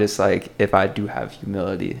if I'm just like, if I do have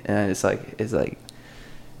humility. And it's like it's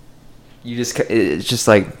just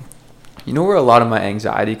like, where a lot of my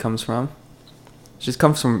anxiety comes from? It just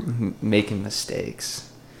comes from making mistakes.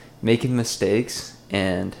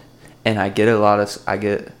 And I get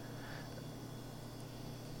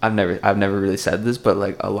I've never really said this, but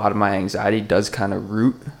like a lot of my anxiety does kind of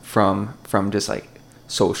root from just like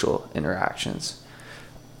social interactions.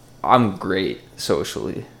 I'm great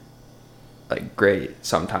socially, like great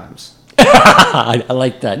sometimes. I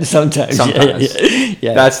like that sometimes.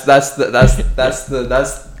 Yeah. That's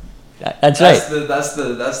That's right. That's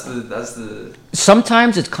the.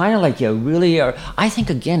 Sometimes it's kind of like you really are. I think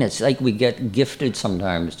again, it's like we get gifted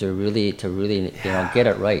sometimes to really get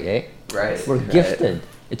it right, eh? Right. We're gifted.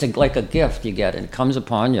 It's like a gift you get, and it comes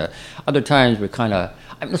upon you. Other times we're kind of.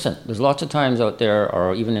 Listen, there's lots of times out there,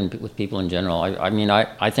 or even with people in general.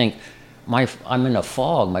 I think I'm in a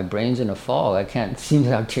fog. My brain's in a fog. I can't seem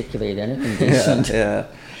to articulate anything decent. Yeah.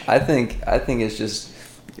 I think it's just.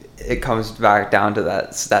 It comes back down to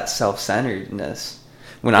that self-centeredness.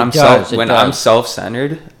 When I'm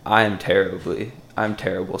self-centered, I'm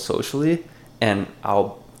terrible socially, and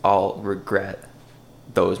I'll regret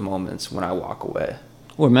those moments when I walk away.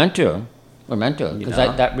 We're meant to, because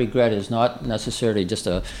that regret is not necessarily just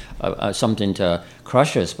a something to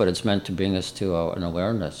crush us, but it's meant to bring us to an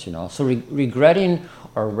awareness. So regretting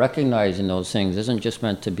or recognizing those things isn't just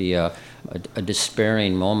meant to be a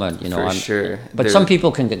despairing moment. For sure. But some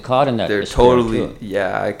people can get caught in that. They're totally.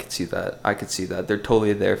 Yeah, I could see that. They're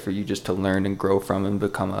totally there for you just to learn and grow from and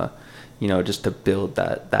become just to build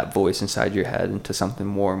that voice inside your head into something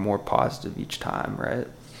more and more positive each time, right?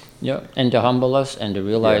 Yeah, and to humble us and to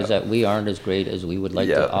realize that we aren't as great as we would like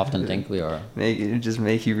to often think we are. Make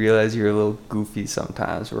you realize you're a little goofy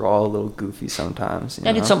sometimes. We're all a little goofy sometimes.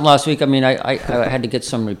 I did something last week. I had to get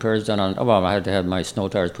some repairs done on. Well, I had to have my snow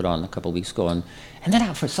tires put on a couple of weeks ago, and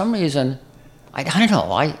then for some reason, I don't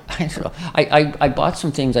know. I bought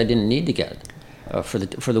some things I didn't need to get for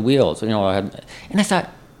the wheels. And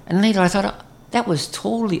later I thought. That was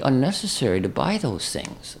totally unnecessary to buy those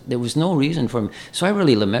things. There was no reason for me. So I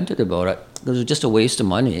really lamented about it. It was just a waste of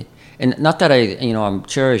money. And not that I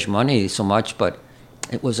cherish money so much, but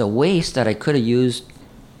it was a waste that I could have used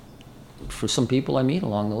for some people I meet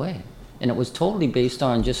along the way. And it was totally based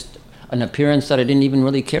on just an appearance that I didn't even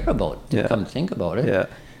really care about, to come think about it. Yeah.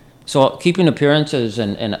 So keeping appearances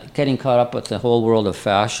and getting caught up with the whole world of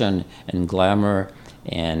fashion and glamour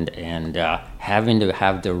and having to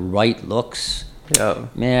have the right looks. Yeah.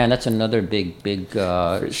 Man, that's another big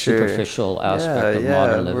superficial aspect of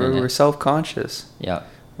modern living. We're self-conscious. Yeah.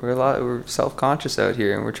 We're self-conscious out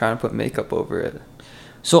here, and we're trying to put makeup over it.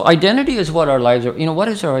 So identity is what our lives are. What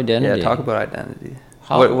is our identity? Yeah, talk about identity.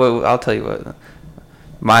 What I'll tell you what.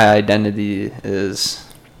 My identity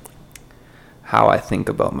is how I think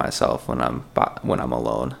about myself when I'm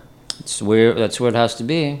alone. That's where it has to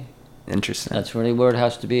be. Interesting. That's really where it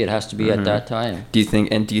has to be. It has to be at that time. Do you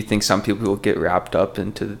think some people will get wrapped up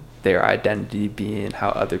into their identity being how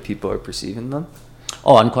other people are perceiving them?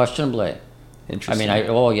 Oh, unquestionably. Interesting.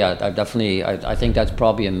 I think that's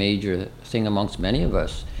probably a major thing amongst many of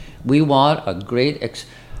us. We want a great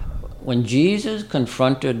when Jesus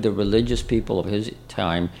confronted the religious people of his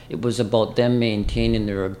time, it was about them maintaining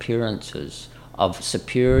their appearances of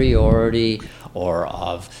superiority or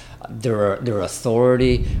of their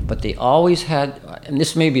authority, but they always had, and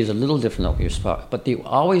this maybe is a little different over your spot, but they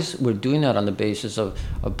always were doing that on the basis of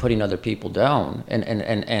putting other people down and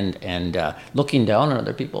looking down on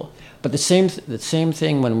other people. But the same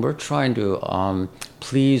thing when we're trying to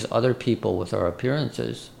please other people with our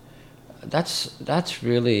appearances. That's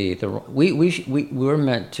really we're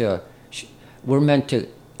meant to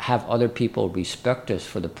have other people respect us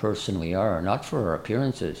for the person we are, not for our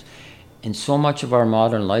appearances. In so much of our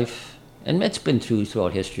modern life, and it's been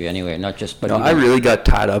throughout history anyway, not just. But I really got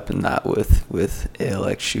tied up in that with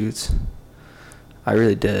ALX shoots. I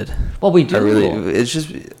really did. Well, we do. It's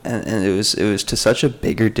just, and it was to such a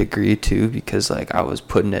bigger degree too, because like I was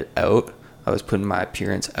putting it out. I was putting my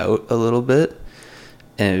appearance out a little bit,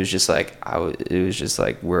 and it was just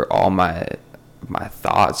like where all my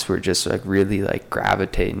thoughts were just like really like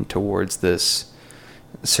gravitating towards this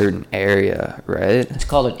certain area, right? It's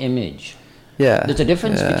called an image. Yeah. There's a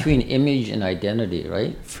difference between image and identity,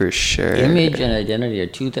 right? For sure. Image and identity are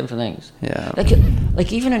two different things. Yeah.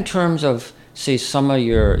 Like even in terms of, say, some of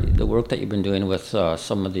the work that you've been doing with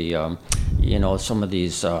some of the, some of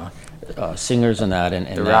these singers and that, and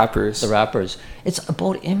the rappers. The rappers. It's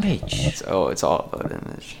about image. It's all about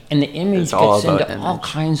image. And the image gets into all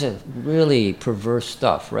kinds of really perverse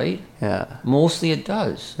stuff, right? Yeah. Mostly it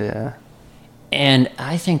does. Yeah. And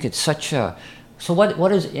I think it's such a... So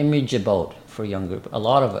what is image about for a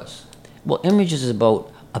lot of us? Well, image is about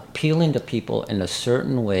appealing to people in a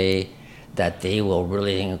certain way that they will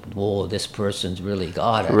really think, whoa, this person's really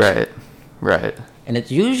got it. Right. And it's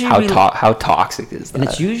usually... How toxic is that? And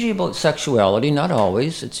it's usually about sexuality, not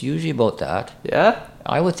always. It's usually about that. Yeah?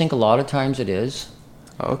 I would think a lot of times it is.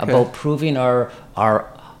 Okay. About proving our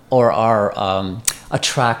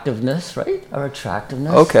attractiveness, right? Our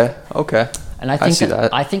attractiveness. Okay. And I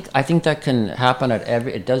think that can happen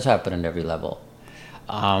it does happen at every level,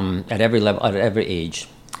 at every age.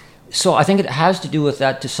 So I think it has to do with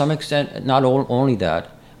that to some extent. Not only that,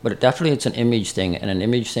 but definitely it's an image thing, and an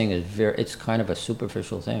image thing is it's kind of a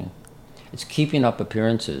superficial thing. It's keeping up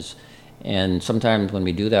appearances, and sometimes when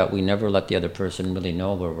we do that, we never let the other person really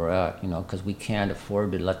know where we're at, because we can't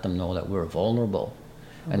afford to let them know that we're vulnerable,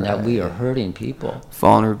 and that we are hurting people.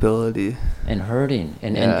 Vulnerability. And hurting,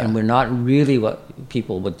 and we're not really what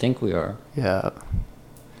people would think we are. Yeah.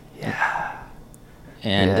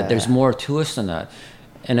 And that there's more to us than that.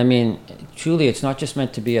 And I mean, truly, it's not just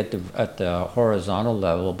meant to be at the horizontal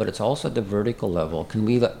level, but it's also at the vertical level. Can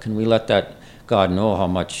we let that God know how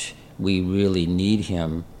much we really need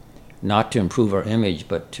Him, not to improve our image,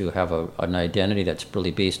 but to have an identity that's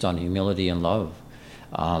really based on humility and love,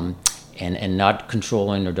 and not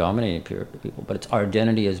controlling or dominating people. But our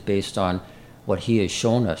identity is based on what He has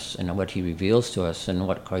shown us and what He reveals to us and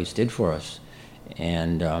what Christ did for us,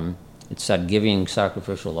 and it's that giving,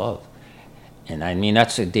 sacrificial love. And I mean,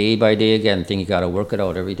 that's a day by day again thing. You got to work it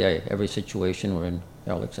out every day, every situation we're in,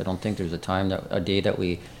 Alex. I don't think there's a day that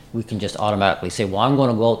we can just automatically say, well, I'm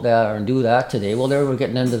going to go out there and do that today. Well, there we're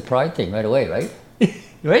getting into the pride thing right away, right?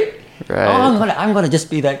 Right? Right. Oh, I'm going to just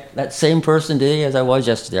be that same person today as I was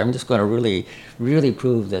yesterday. I'm just going to really, really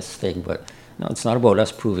prove this thing. But no, it's not about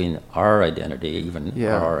us proving our identity, even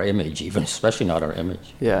our image, even especially not our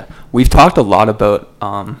image. Yeah, we've talked a lot about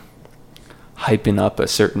hyping up a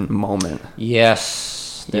certain moment.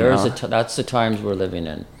 Yes, that's the times we're living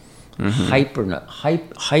in.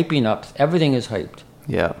 Hyping up. Everything is hyped.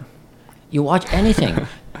 Yeah. You watch anything,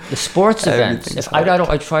 the sports events.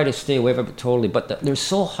 I try to stay away from it totally, but they're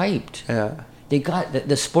so hyped. Yeah. They got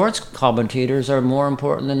the sports commentators are more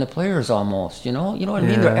important than the players almost. You know what I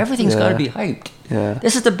mean? Everything's got to be hyped. Yeah.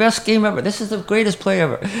 This is the best game ever. This is the greatest play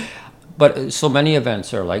ever. But so many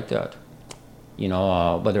events are like that.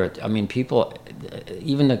 People,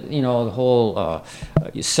 even the whole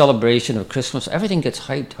celebration of Christmas, everything gets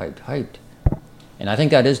hyped. And I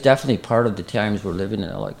think that is definitely part of the times we're living in,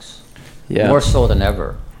 Alex. Yeah. More so than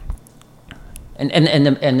ever.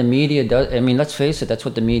 And the media does. I mean, let's face it. That's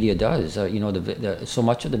what the media does. So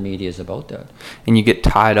much of the media is about that. And you get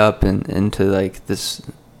tied up into like this,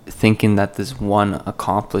 thinking that this one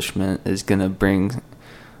accomplishment is gonna bring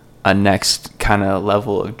a next kind of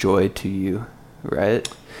level of joy to you, right?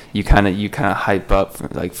 You kind of hype up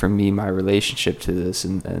for me, my relationship to this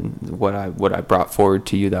and what I brought forward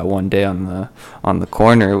to you that one day on the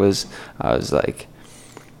corner was I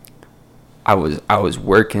was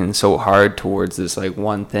working so hard towards this like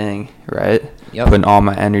one thing, right? Yep. Putting all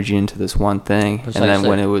my energy into this one thing. Precisely. And then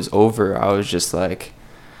when it was over, I was just like,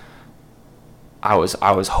 I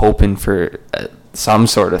was hoping for some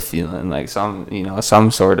sort of feeling, like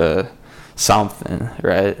some sort of something,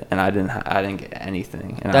 right? And I didn't get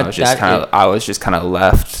anything, and I was just kind of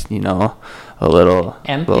left, a little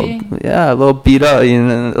empty. A little beat up.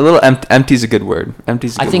 A little empty is a good word.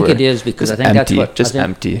 Empty's a good word. I think it is, because I think empty, that's what just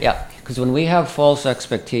empty. Yeah, because when we have false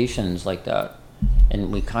expectations like that,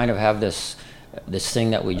 and we kind of have this thing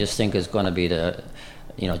that we just think is going to be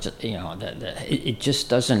it just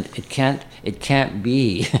doesn't. It can't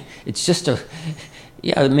be. It's just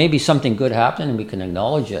maybe something good happened and we can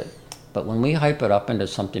acknowledge it. But when we hype it up into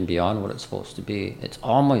something beyond what it's supposed to be, it's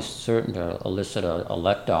almost certain to elicit a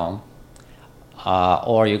letdown,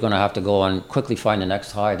 or you're going to have to go and quickly find the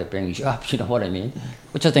next high that brings you up. You know what I mean?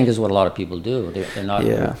 Which I think is what a lot of people do. They're not.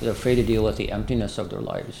 Yeah. They're afraid to deal with the emptiness of their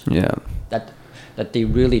lives. Yeah. That they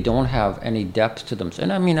really don't have any depth to them.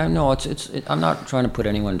 And I mean, I know I'm not trying to put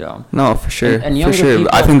anyone down. No, for sure. And for sure.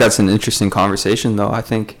 people, I think that's an interesting conversation, though. I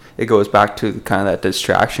think it goes back to kind of that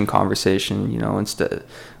distraction conversation. Instead.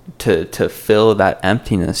 To fill that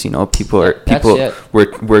emptiness, we're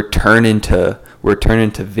turning to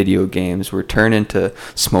video games, we're turning to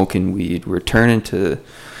smoking weed, we're turning to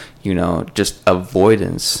just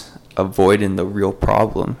avoiding the real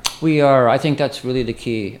problem. We are. I think that's really the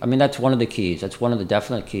key. I mean, that's one of the keys. That's one of the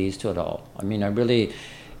definite keys to it all. I mean, and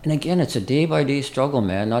again, it's a day by day struggle,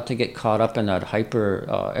 man, not to get caught up in that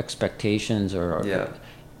hyper expectations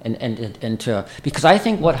because I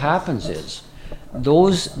think what happens is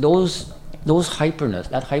those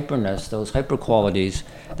hyperness, those hyper qualities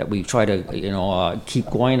that we try to keep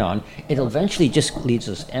going on, it eventually just leaves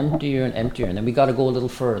us emptier and emptier, and then we got to go a little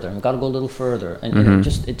further, and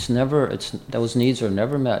those needs are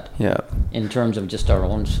never met. Yeah. In terms of just our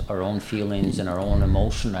own feelings and our own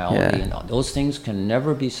emotionality, and those things can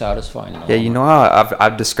never be satisfying. How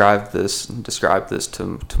I've described this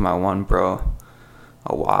to my one bro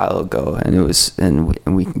a while ago, and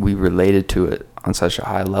we related to it on such a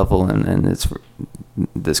high level, and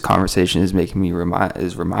this conversation is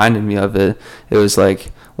reminding me of it. It was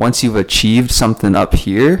like, once you've achieved something up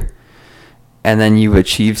here, and then you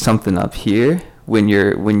achieve something up here, when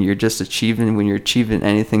you're achieving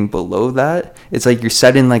anything below that, it's like you're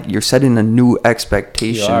setting a new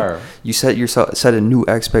expectation. You set a new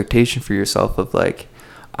expectation for yourself of like,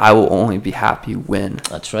 I will only be happy when.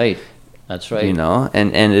 That's right. You know,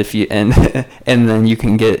 and if you and then you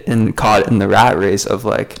can get caught in the rat race of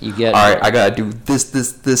like, all right, I gotta do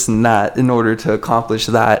this and that in order to accomplish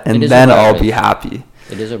that, and then I'll be happy.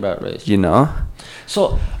 It is a rat race. You know.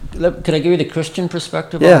 So, can I give you the Christian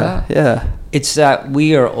perspective on that? Yeah. It's that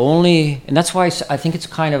we are only, and that's why I think it's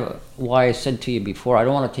kind of why I said to you before, I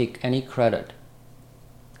don't want to take any credit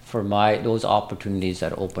for those opportunities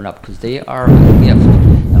that open up, because they are a gift.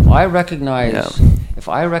 If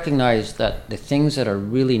I recognize that the things that are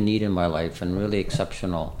really neat in my life and really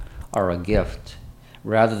exceptional are a gift,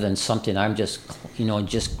 rather than something I'm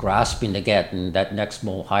just grasping to get in that next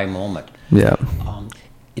high moment. Yeah.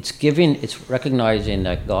 It's recognizing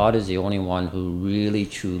that God is the only one who really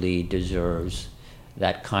truly deserves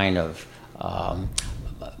that kind of,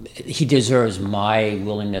 he deserves my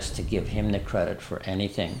willingness to give him the credit for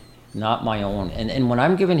anything, not my own. And when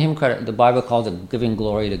I'm giving him credit, the Bible calls it giving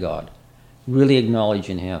glory to God, really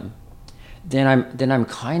acknowledging him, then I'm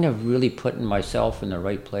kind of really putting myself in the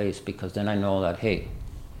right place, because then I know that, hey,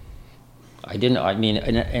 and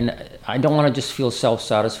I don't want to just feel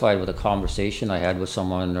self-satisfied with a conversation I had with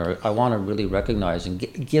someone, or I want to really recognize and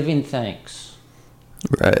giving thanks.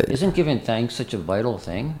 Right. Isn't giving thanks such a vital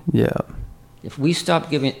thing? Yeah. If we stop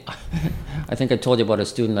giving, I think I told you about a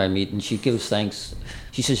student I meet, and she gives thanks.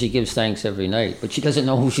 She says she gives thanks every night, but she doesn't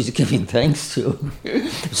know who she's giving thanks to.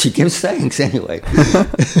 She gives thanks anyway.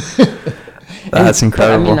 That's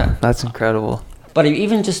incredible. That's incredible. But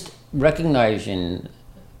even just recognizing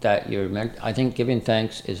that I think giving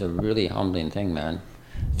thanks is a really humbling thing, man.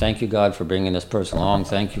 Thank you, God, for bringing this person along.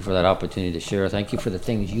 Thank you for that opportunity to share. Thank you for the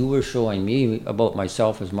things you were showing me about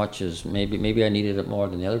myself, as much as maybe I needed it more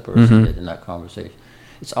than the other person did in that conversation.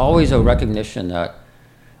 It's always a recognition that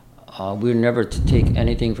we're never to take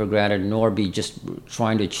anything for granted, nor be just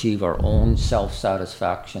trying to achieve our own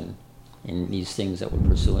self-satisfaction in these things that we're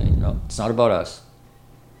pursuing. It's not about us.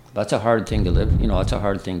 That's a hard thing to live. It's a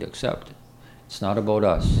hard thing to accept. It's not about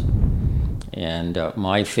us and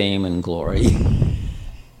my fame and glory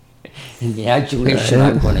and the adulation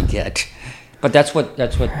I'm going to get. But that's what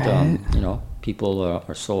people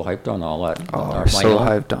are so hyped on all that.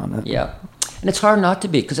 Hyped on it. Yeah, and it's hard not to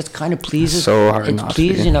be, because it's kind of pleases. It's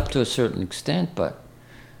pleasing up to a certain extent, but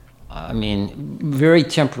I mean, very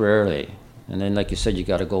temporarily. And then, like you said, you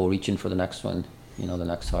got to go reaching for the next one. The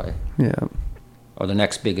next high. Yeah. Or the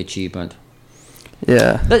next big achievement.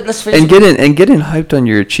 Yeah. Let's face it. Getting hyped on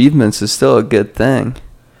your achievements is still a good thing,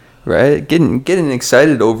 right? Getting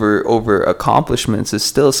excited over accomplishments is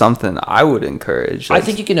still something I would encourage. I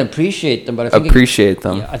think you can appreciate them, but I think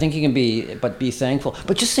I think you can be thankful.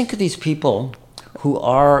 But just think of these people who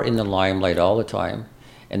are in the limelight all the time,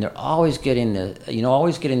 and they're always getting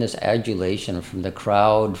this adulation from the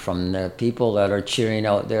crowd, from the people that are cheering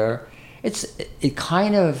out there. It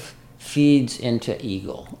kind of feeds into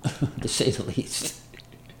ego, to say the least,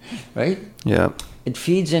 right? Yeah. It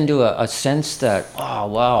feeds into a sense that, oh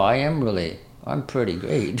wow, I'm pretty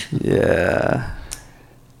great. Yeah.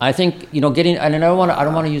 I think and I don't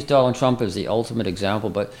want to use Donald Trump as the ultimate example,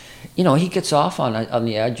 but he gets off on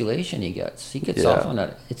the adulation he gets. He gets off on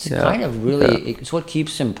that. It's kind of really it's what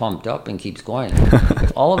keeps him pumped up and keeps going.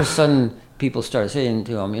 If all of a sudden people start saying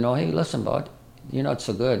to him, hey, listen, bud, you're not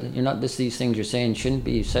so good. You're not these things you're saying shouldn't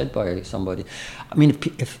be said by somebody. I mean,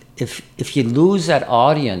 if you lose that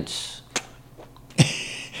audience,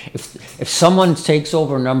 if someone takes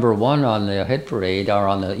over number one on the hit parade or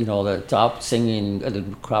on the top singing the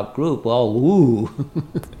crowd group, well, woo.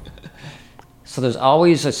 So there's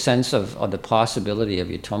always a sense of the possibility of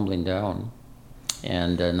you tumbling down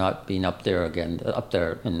and not being up there again.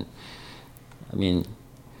 And I mean,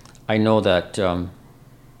 I know that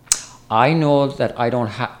I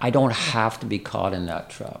don't have to be caught in that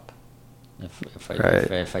trap. If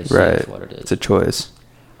I say it's what it is. It's a choice.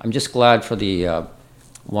 I'm just glad for the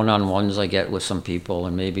one-on-ones I get with some people,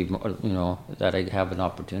 and maybe that I have an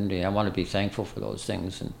opportunity. I want to be thankful for those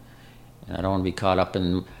things, and I don't want to be caught up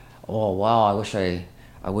in, oh wow,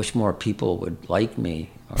 I wish more people would like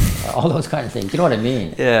me, or all those kind of things. You know what I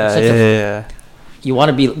mean? Yeah. You want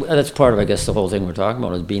to be. That's part of, I guess, the whole thing we're talking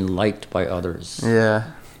about is being liked by others.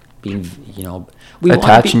 Yeah. Being,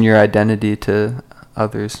 attaching your identity to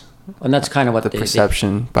others, and that's kind of what the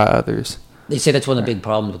perception by others. They say that's one of the big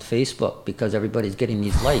problems with Facebook, because everybody's getting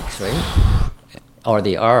these likes, right? Or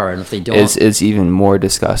they are, and if they don't, it's even more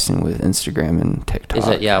disgusting with Instagram and TikTok. Is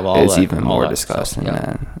it? Yeah, well, it's even more disgusting, stuff,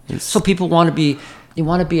 yeah. man. So people want to be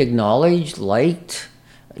acknowledged, liked.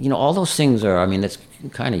 All those things are. I mean, it's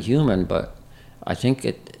kind of human, but I think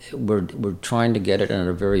we're trying to get it on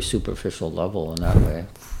a very superficial level in that way.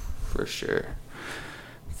 For sure.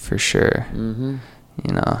 Mm-hmm.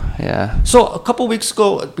 Yeah. So a couple of weeks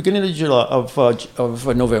ago, at the beginning of July of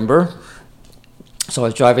November, so I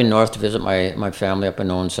was driving north to visit my family up in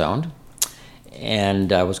Owen Sound,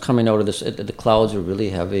 and I was coming out of this. The clouds were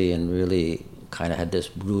really heavy and really kind of had this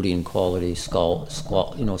brooding quality,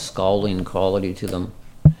 scowling quality to them.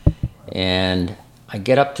 And I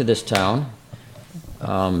get up to this town,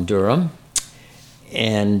 Durham,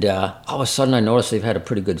 and all of a sudden I noticed they've had a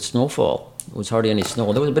pretty good snowfall. There was hardly any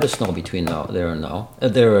snow. There was a bit of snow between between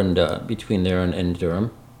there and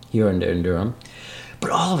Durham, here and in Durham. But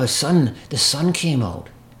all of a sudden, the sun came out,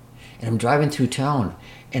 and I'm driving through town,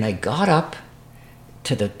 and I got up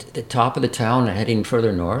to the top of the town and heading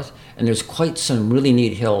further north, and there's quite some really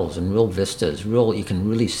neat hills and real vistas, you can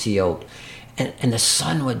really see out. And the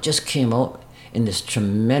sun just came out in this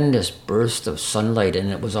tremendous burst of sunlight, and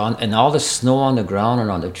it was on, and all the snow on the ground and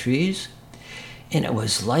on the trees. And it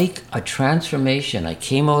was like a transformation. I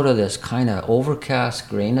came out of this kind of overcast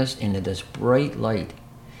grayness into this bright light.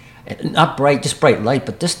 Not bright, just bright light,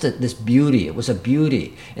 but just this beauty. It was a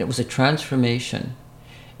beauty. It was a transformation.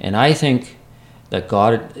 And I think that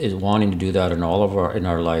God is wanting to do that in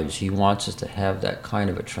our lives. He wants us to have that kind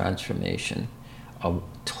of a transformation, a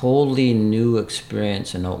totally new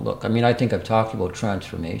experience and outlook. I mean, I think I've talked about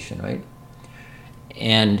transformation, right?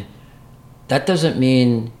 And that doesn't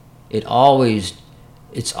mean it's always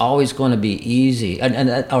going to be easy,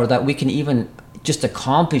 or that we can even just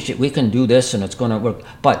accomplish it. We can do this and it's going to work.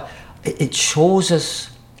 But it shows us,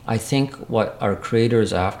 I think, what our Creator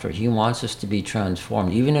is after. He wants us to be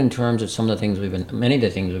transformed, even in terms of many of the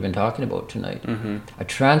things we've been talking about tonight. Mm-hmm. A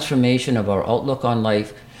transformation of our outlook on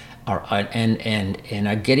life,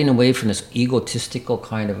 and getting away from this egotistical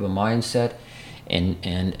kind of a mindset,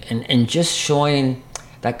 and just showing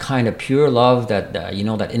that kind of pure love, that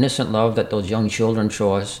that innocent love that those young children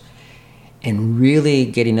show us, and really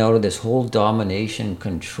getting out of this whole domination,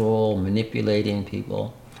 control, manipulating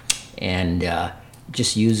people, and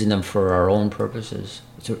just using them for our own purposes.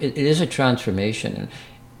 So it is a transformation,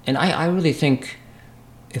 and I really think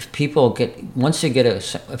if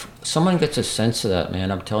someone gets a sense of that,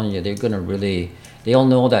 man, I'm telling you, they'll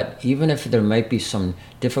know that even if there might be some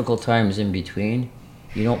difficult times in between,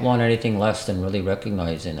 you don't want anything less than really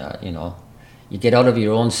recognizing that, You get out of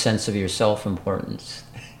your own sense of your self-importance.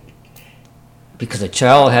 Because a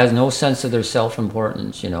child has no sense of their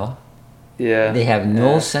self-importance, Yeah. They have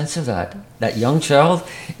no sense of that. That young child,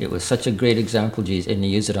 it was such a great example, and he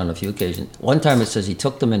used it on a few occasions. One time it says he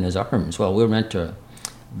took them in his arms. Well, we're meant to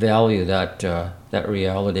value that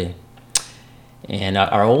reality. And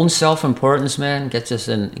our own self-importance, man, gets us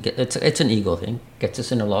in, it's an ego thing, gets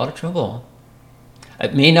us in a lot of trouble.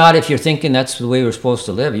 It may not, if you're thinking that's the way we're supposed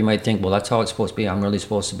to live. You might think, well, that's how it's supposed to be. I'm really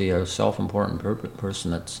supposed to be a self-important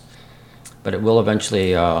person. But it will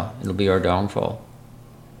eventually, it'll be our downfall.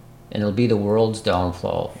 And it'll be the world's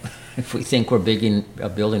downfall if we think we're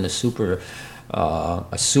building a super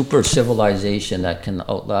civilization that can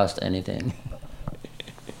outlast anything.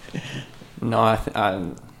 No, I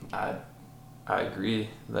agree.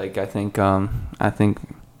 Like, I think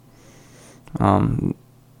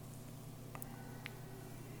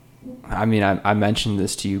I mean, I mentioned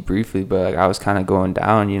this to you briefly, but I was kind of going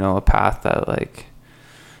down, a path that I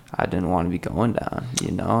didn't want to be going down,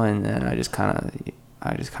 and then I just kind of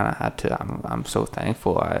had to. I'm so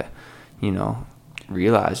thankful I,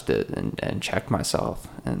 realized it and checked myself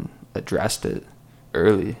and addressed it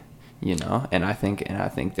early, and I think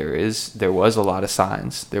there was a lot of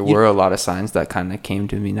signs. There were a lot of signs that kind of came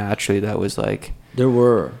to me naturally. That was like there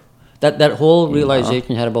were that whole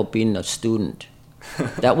realization you had about being a student.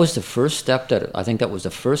 That was the first step. But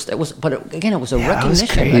again, it was a recognition. That was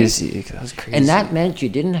crazy. Right? That was crazy. And that meant you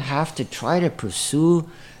didn't have to try to pursue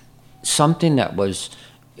something that was,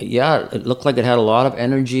 it looked like it had a lot of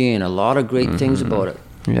energy and a lot of great things about it.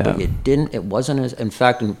 Yeah. But it wasn't as, in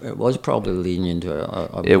fact, it was probably leading into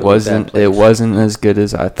a it wasn't bad place. It wasn't as good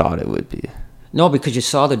as I thought it would be. No, because you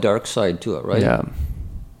saw the dark side to it, right? Yeah.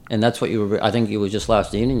 And that's what you were, I think it was just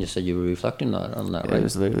last evening you said you were reflecting on that, right? It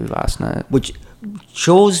was literally last night. Which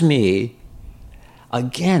shows me,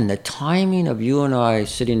 again, the timing of you and I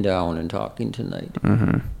sitting down and talking tonight.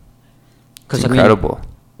 Mm-hmm. It's incredible.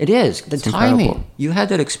 It is. The timing. Incredible. You had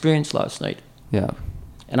that experience last night. Yeah.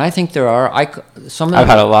 And I think there are. I've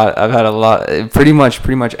had a lot. Pretty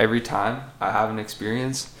much every time I have an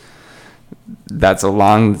experience that's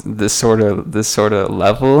along this sort of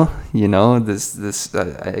level, you know, this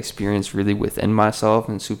I experience really within myself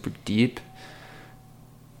and super deep.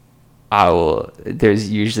 There's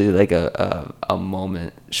usually like a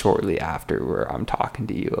moment shortly after where I'm talking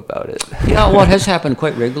to you about it. Yeah, well, it has happened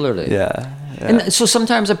quite regularly. Yeah. And so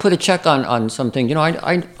sometimes I put a check on something. You know,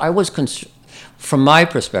 I was from my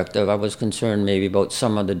perspective, I was concerned maybe about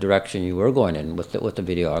some of the direction you were going in with the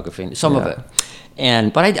videography, some of it.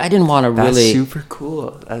 But I didn't want to really. That's super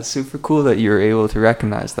cool. That's super cool that you were able to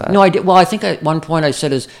recognize that. No, I did. Well, I think at one point I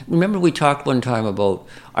said remember we talked one time about,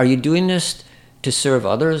 are you doing this to serve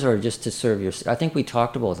others or just to serve yourself? I think we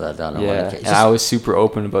talked about that on one occasion. And I was super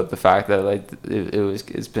open about the fact that like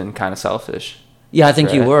it's been kind of selfish. Yeah, I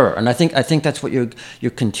think you were, and I think that's what you're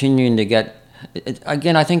continuing to get.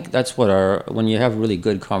 Again, I think that's what when you have really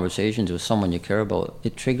good conversations with someone you care about,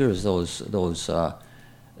 it triggers those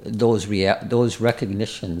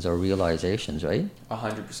recognitions or realizations, right?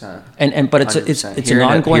 100%. But it's an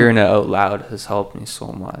ongoing. Hearing it out loud has helped me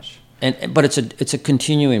so much. But it's a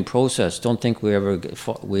continuing process. Don't think we ever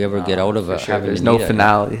get out of it. Sure. There's no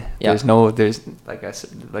finale. Yeah. There's like I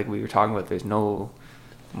said, like we were talking about. There's no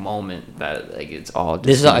moment that like it's all.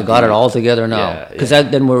 Just I got it all together now. Because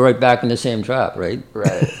then we're right back in the same trap, right?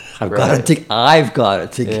 Right. I've got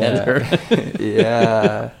it together.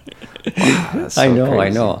 Yeah. Wow, that's so I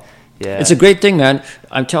know. Yeah. It's a great thing, man.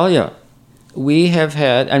 I'm telling you, we have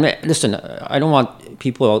had. I mean, listen. I don't want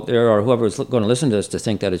people out there or whoever's going to listen to this to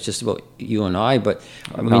think that it's just about you and I. But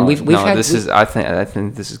I mean, we've had. I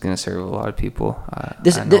think this is going to serve a lot of people. I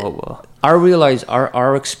know it will.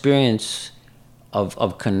 Our experience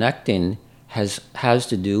of connecting has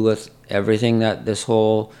to do with everything that this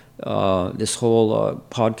whole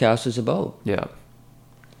podcast is about. Yeah.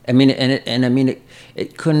 I mean,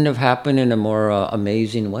 it couldn't have happened in a more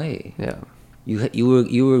amazing way. Yeah.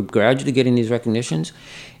 You were gradually getting these recognitions,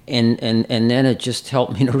 and then it just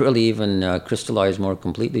helped me to really even crystallize more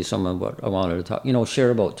completely some of what I wanted to share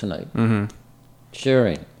about tonight. Mm-hmm.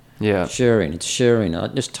 Sharing. Yeah. Sharing. It's sharing,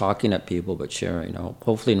 not just talking at people, but sharing.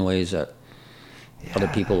 Hopefully in ways that other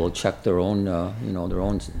people will check their own, their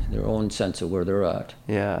own sense of where they're at.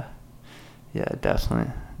 Yeah. Yeah,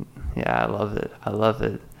 definitely. Yeah, I love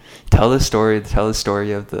it. Tell the story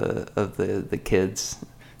of the kids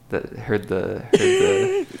that heard the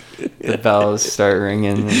bells start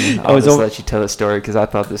ringing, and I'll just let you tell the story because I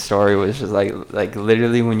thought the story was just like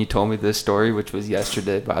literally when you told me this story, which was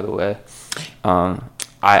yesterday, by the way. I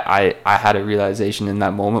had a realization in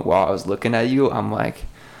that moment while I was looking at you.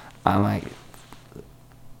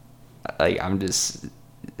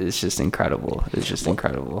 It's just incredible. It's just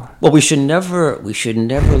incredible. Well, we should never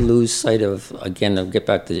lose sight of, again, I'll get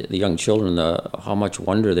back to the young children, how much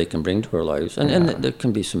wonder they can bring to our lives, and there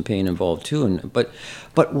can be some pain involved too. But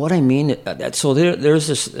what I mean, so there's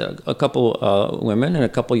this a couple women and a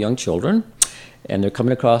couple young children, and they're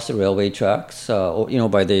coming across the railway tracks,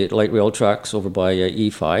 by the light rail tracks over by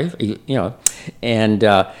E5, and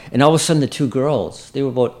all of a sudden the two girls, they were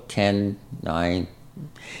about 10, 9.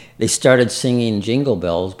 They started singing Jingle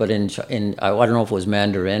Bells, but in I don't know if it was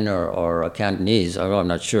Mandarin or Cantonese. I'm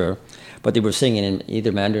not sure, but they were singing in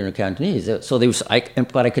either Mandarin or Cantonese. So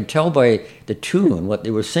but I could tell by the tune what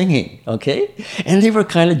they were singing. Okay, and they were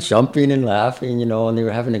kind of jumping and laughing, and they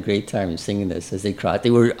were having a great time singing this as they cried.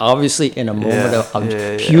 They were obviously in a moment of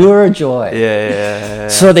pure joy. Yeah.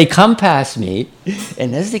 So they come past me,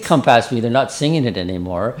 and as they come past me, they're not singing it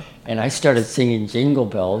anymore, and I started singing Jingle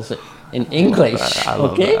Bells in English. I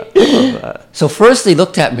love that. So first they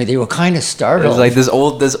looked at me, they were kind of startled. It was like this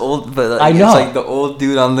old, but like, I know. It's like the old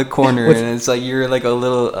dude on the corner, and it's like you're like a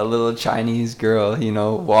little Chinese girl,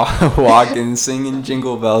 walking, singing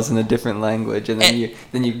Jingle Bells in a different language, and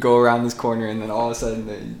then you go around this corner, and then all of a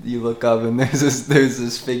sudden you look up, and there's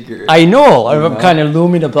this figure. I know. I'm kind of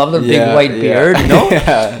looming above the big white beard,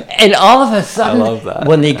 And all of a sudden, I love that.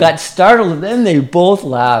 When they got startled, then they both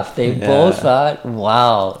laughed. They both thought,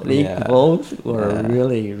 "Wow!" They both were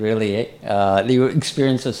really, really. They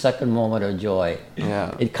experienced a second moment of joy.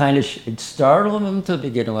 Yeah. It kind of it startled them to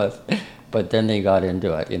begin with, but then they got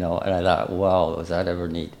into it, And I thought, "Wow, was that ever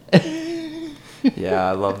neat?" Yeah,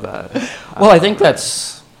 I love that. I think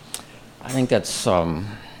that's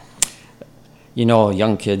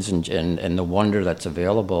young kids and the wonder that's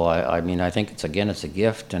available. I mean, I think it's a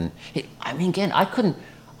gift, and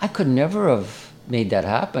I could never have made that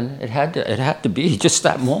happen. It had to be just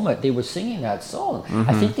that moment. They were singing that song. Mm-hmm.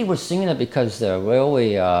 I think they were singing it because the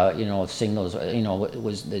railway, signals, it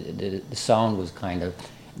was the sound was kind of,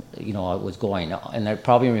 was going on, and that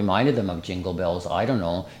probably reminded them of Jingle Bells. I don't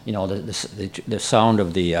know, the sound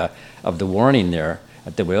of the warning there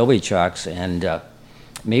at the railway tracks, and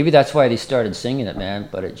maybe that's why they started singing it, man.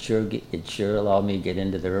 But it sure allowed me to get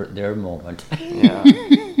into their moment. Yeah.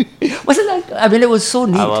 Wasn't that? I mean, it was so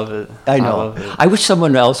neat. I love it. I know. I wish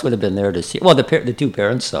someone else would have been there to see it. Well, the two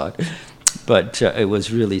parents saw it, but it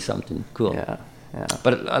was really something cool. Yeah. Yeah.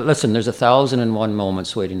 But listen, there's 1,001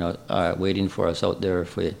 moments waiting for us out there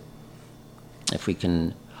if we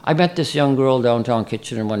can. I met this young girl downtown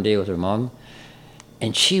Kitchener one day with her mom,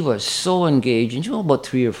 and she was so engaging. She was about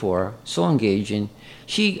 3 or 4, so engaging.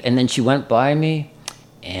 And then she went by me,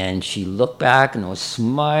 and she looked back and was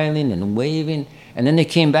smiling and waving. And then they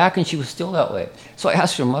came back, and she was still that way. So I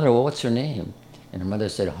asked her mother, well, what's her name? And her mother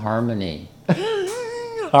said, Harmony.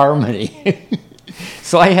 Harmony.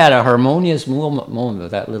 So I had a harmonious moment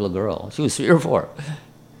with that little girl. She was 3 or 4.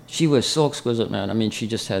 She was so exquisite, man. I mean, she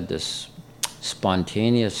just had this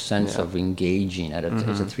spontaneous sense of engaging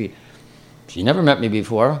as a 3. She never met me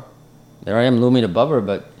before. There I am looming above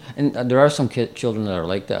her, and there are some children that are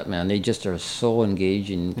like that, man. They just are so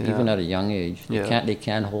engaging, even at a young age. They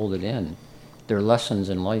can't hold it in. They're lessons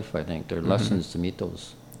in life, I think. They're lessons to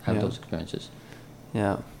have those experiences.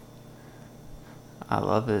 Yeah. I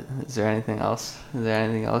love it. Is there anything else?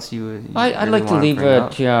 you would? I'd really like to leave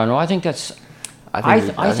it. Yeah, no, I think that's. I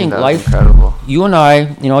think life. Incredible. You and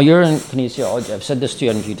I, you're in kinesiology. I've said this to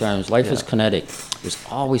you a few times. Life is kinetic. There's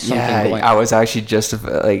always something going. I was actually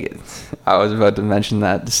I was about to mention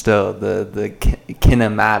that. Still, the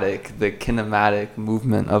kinematic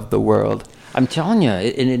movement of the world. I'm telling you,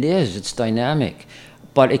 and it is. It's dynamic,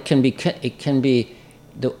 but it can be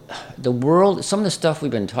the world. Some of the stuff we've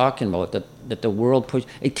been talking about that the world push.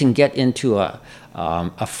 It can get into a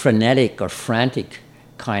frenetic or frantic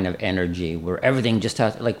kind of energy where everything just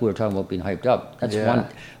has, like we were talking about being hyped up. That's one.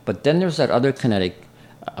 But then there's that other kinetic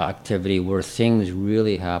activity where things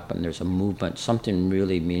really happen. There's a movement. Something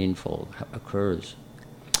really meaningful occurs.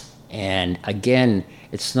 And again,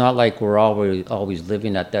 it's not like we're always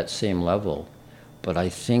living at that same level, but I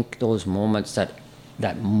think those moments, that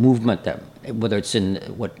movement, that whether it's in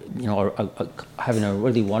having a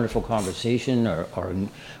really wonderful conversation or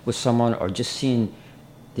with someone, or just seeing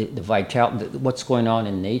the vitality, what's going on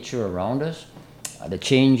in nature around us, the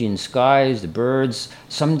changing skies, the birds.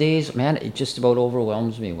 Some days, man, it just about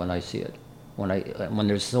overwhelms me when I see it. When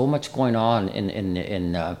there's so much going on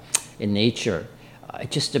in nature.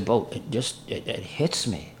 It hits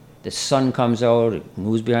me. The sun comes out, it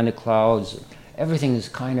moves behind the clouds. Everything is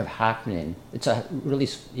kind of happening. It's a really,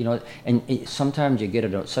 and sometimes you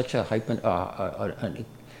get such a hype,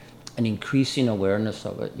 an increasing awareness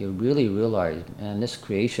of it. You really realize, man, this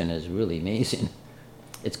creation is really amazing.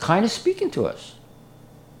 It's kind of speaking to us.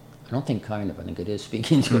 I don't think I think it is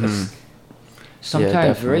speaking to us.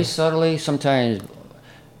 Sometimes very subtly, sometimes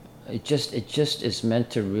it just is meant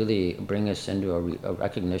to really bring us into a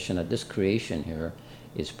recognition that this creation here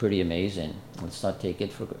is pretty amazing. Let's not take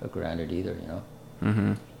it for granted either,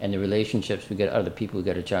 And the relationships we get, other people we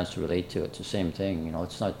get a chance to relate to, it's the same thing,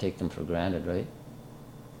 Let's not take them for granted, right?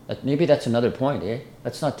 Maybe that's another point, eh?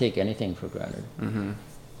 Let's not take anything for granted.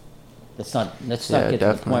 Let's not get to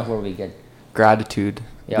the point where we get gratitude.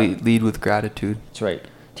 Lead with gratitude. That's right.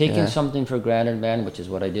 Taking something for granted, man, which is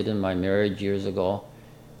what I did in my marriage years ago,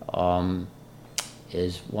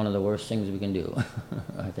 is one of the worst things we can do,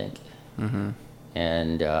 I think.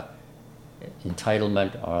 And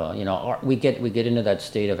entitlement, we get into that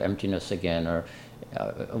state of emptiness again, or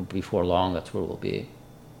before long, that's where we'll be.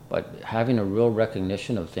 But having a real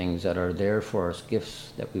recognition of things that are there for us,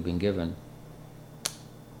 gifts that we've been given,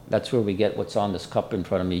 that's where we get what's on this cup in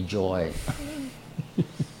front of me, joy.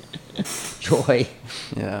 Joy.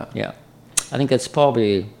 Yeah. I think that's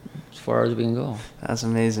probably as far as we can go. That's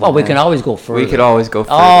amazing. Well, we can always go further. We could always go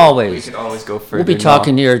further. Always. We could always go further. We'll be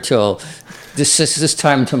talking here till this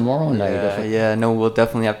time tomorrow night. No, we'll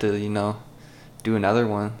definitely have to, do another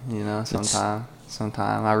one,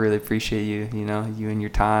 sometime. I really appreciate you, you and your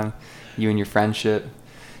time, you and your friendship,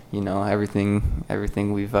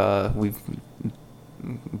 everything we've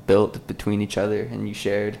built between each other, and you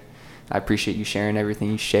shared. I appreciate you sharing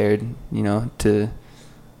everything you shared, to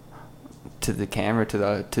the camera, to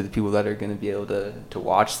the people that are going to be able to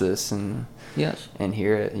watch this and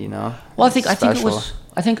hear it, Well, I think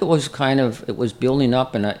it was building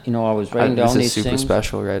up, and I was writing down these things. This is super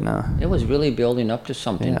special right now. It was really building up to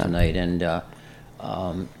something tonight, and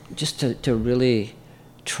just to really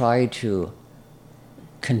try to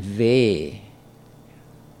convey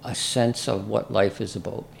a sense of what life is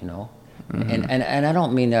about, And I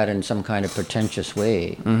don't mean that in some kind of pretentious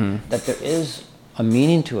way. That there is a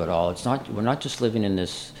meaning to it all. It's not, we're not just living in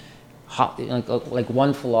this, like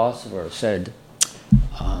one philosopher said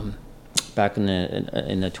back in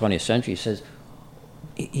the 20th century, he says,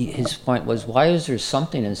 his point was, why is there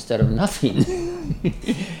something instead of nothing?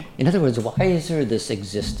 In other words, why is there this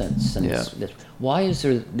existence? And why is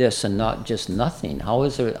there this and not just nothing? How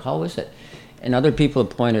is it? And other people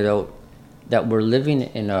have pointed out that we're living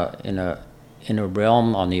in a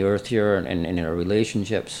realm on the earth here, and in our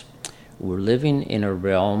relationships. We're living in a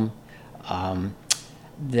realm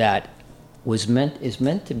that is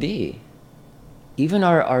meant to be. Even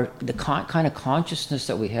the kind of consciousness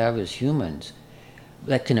that we have as humans,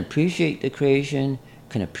 that can appreciate the creation,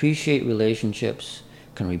 can appreciate relationships,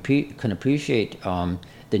 can appreciate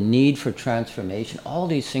the need for transformation. All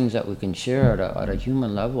these things that we can share at a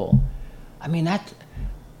human level. I mean,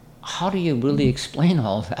 how do you really explain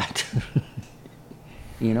all that?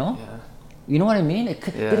 You know? Yeah. You know what I mean?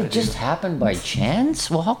 Did it just happen by chance?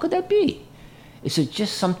 Well, how could that be? Is it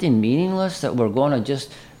just something meaningless that we're going to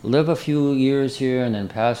just live a few years here and then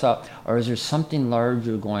pass out? Or is there something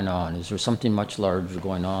larger going on? Is there something much larger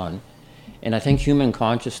going on? And I think human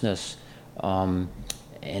consciousness and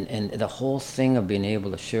the whole thing of being able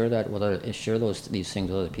to share these things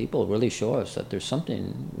with other people really show us that there's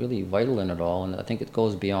something really vital in it all. And I think it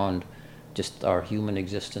goes beyond just our human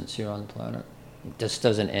existence here on the planet. It just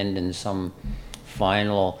doesn't end in some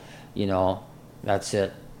final, that's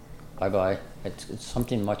it, bye-bye. It's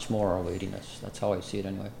something much more awaiting us. That's how I see it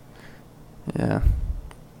anyway. Yeah.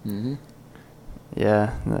 Mm-hmm.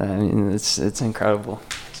 Yeah, I mean, it's incredible.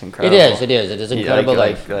 It's incredible. It is incredible.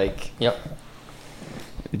 Yep.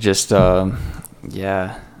 Just the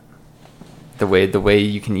way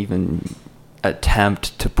you can even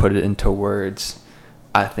attempt to put it into words,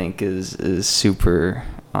 I think is super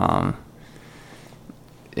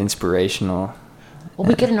inspirational. Well,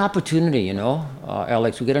 we get an opportunity,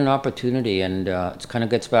 Alex. We get an opportunity, and it kind of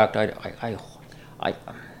gets back to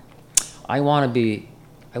I want to be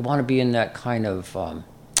in that kind of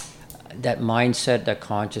that mindset, that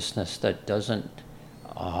consciousness that doesn't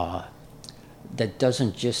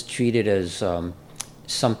just treat it as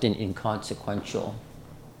something inconsequential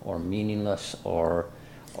or meaningless or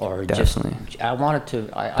Definitely. just. I want it to.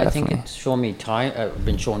 I think it's shown me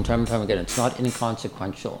been shown time and time again. It's not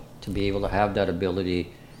inconsequential to be able to have that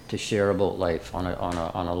ability to share about life on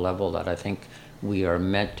a level that I think we are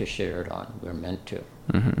meant to share it on. We're meant to.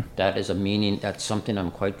 Mm-hmm. That is a meaning. That's something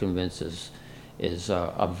I'm quite convinced is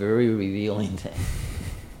a very revealing thing.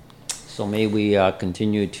 So may we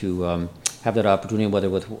continue to have that opportunity, whether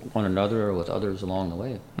with one another or with others along the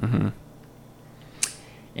way. Mm-hmm.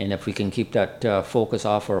 And if we can keep that focus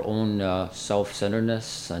off our own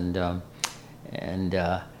self-centeredness and on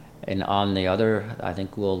the other, I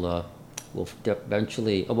think we'll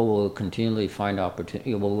continually find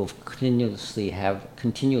opportunity. We'll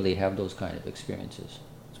continually have those kind of experiences.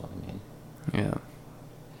 That's what I mean. Yeah.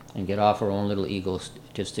 And get off our own little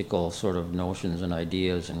egotistical sort of notions and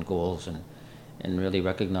ideas and goals, and really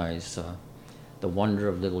recognize the wonder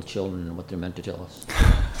of little children and what they're meant to tell us.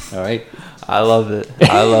 All right. I love it.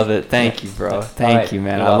 Thank you, bro. Thank you,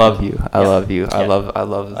 man. I love you. I love you. I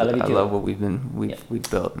love what we've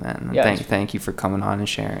built, man. Yeah, thank you for coming on and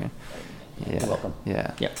sharing. Yeah. You're welcome.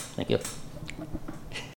 Yeah. Yeah. Thank you.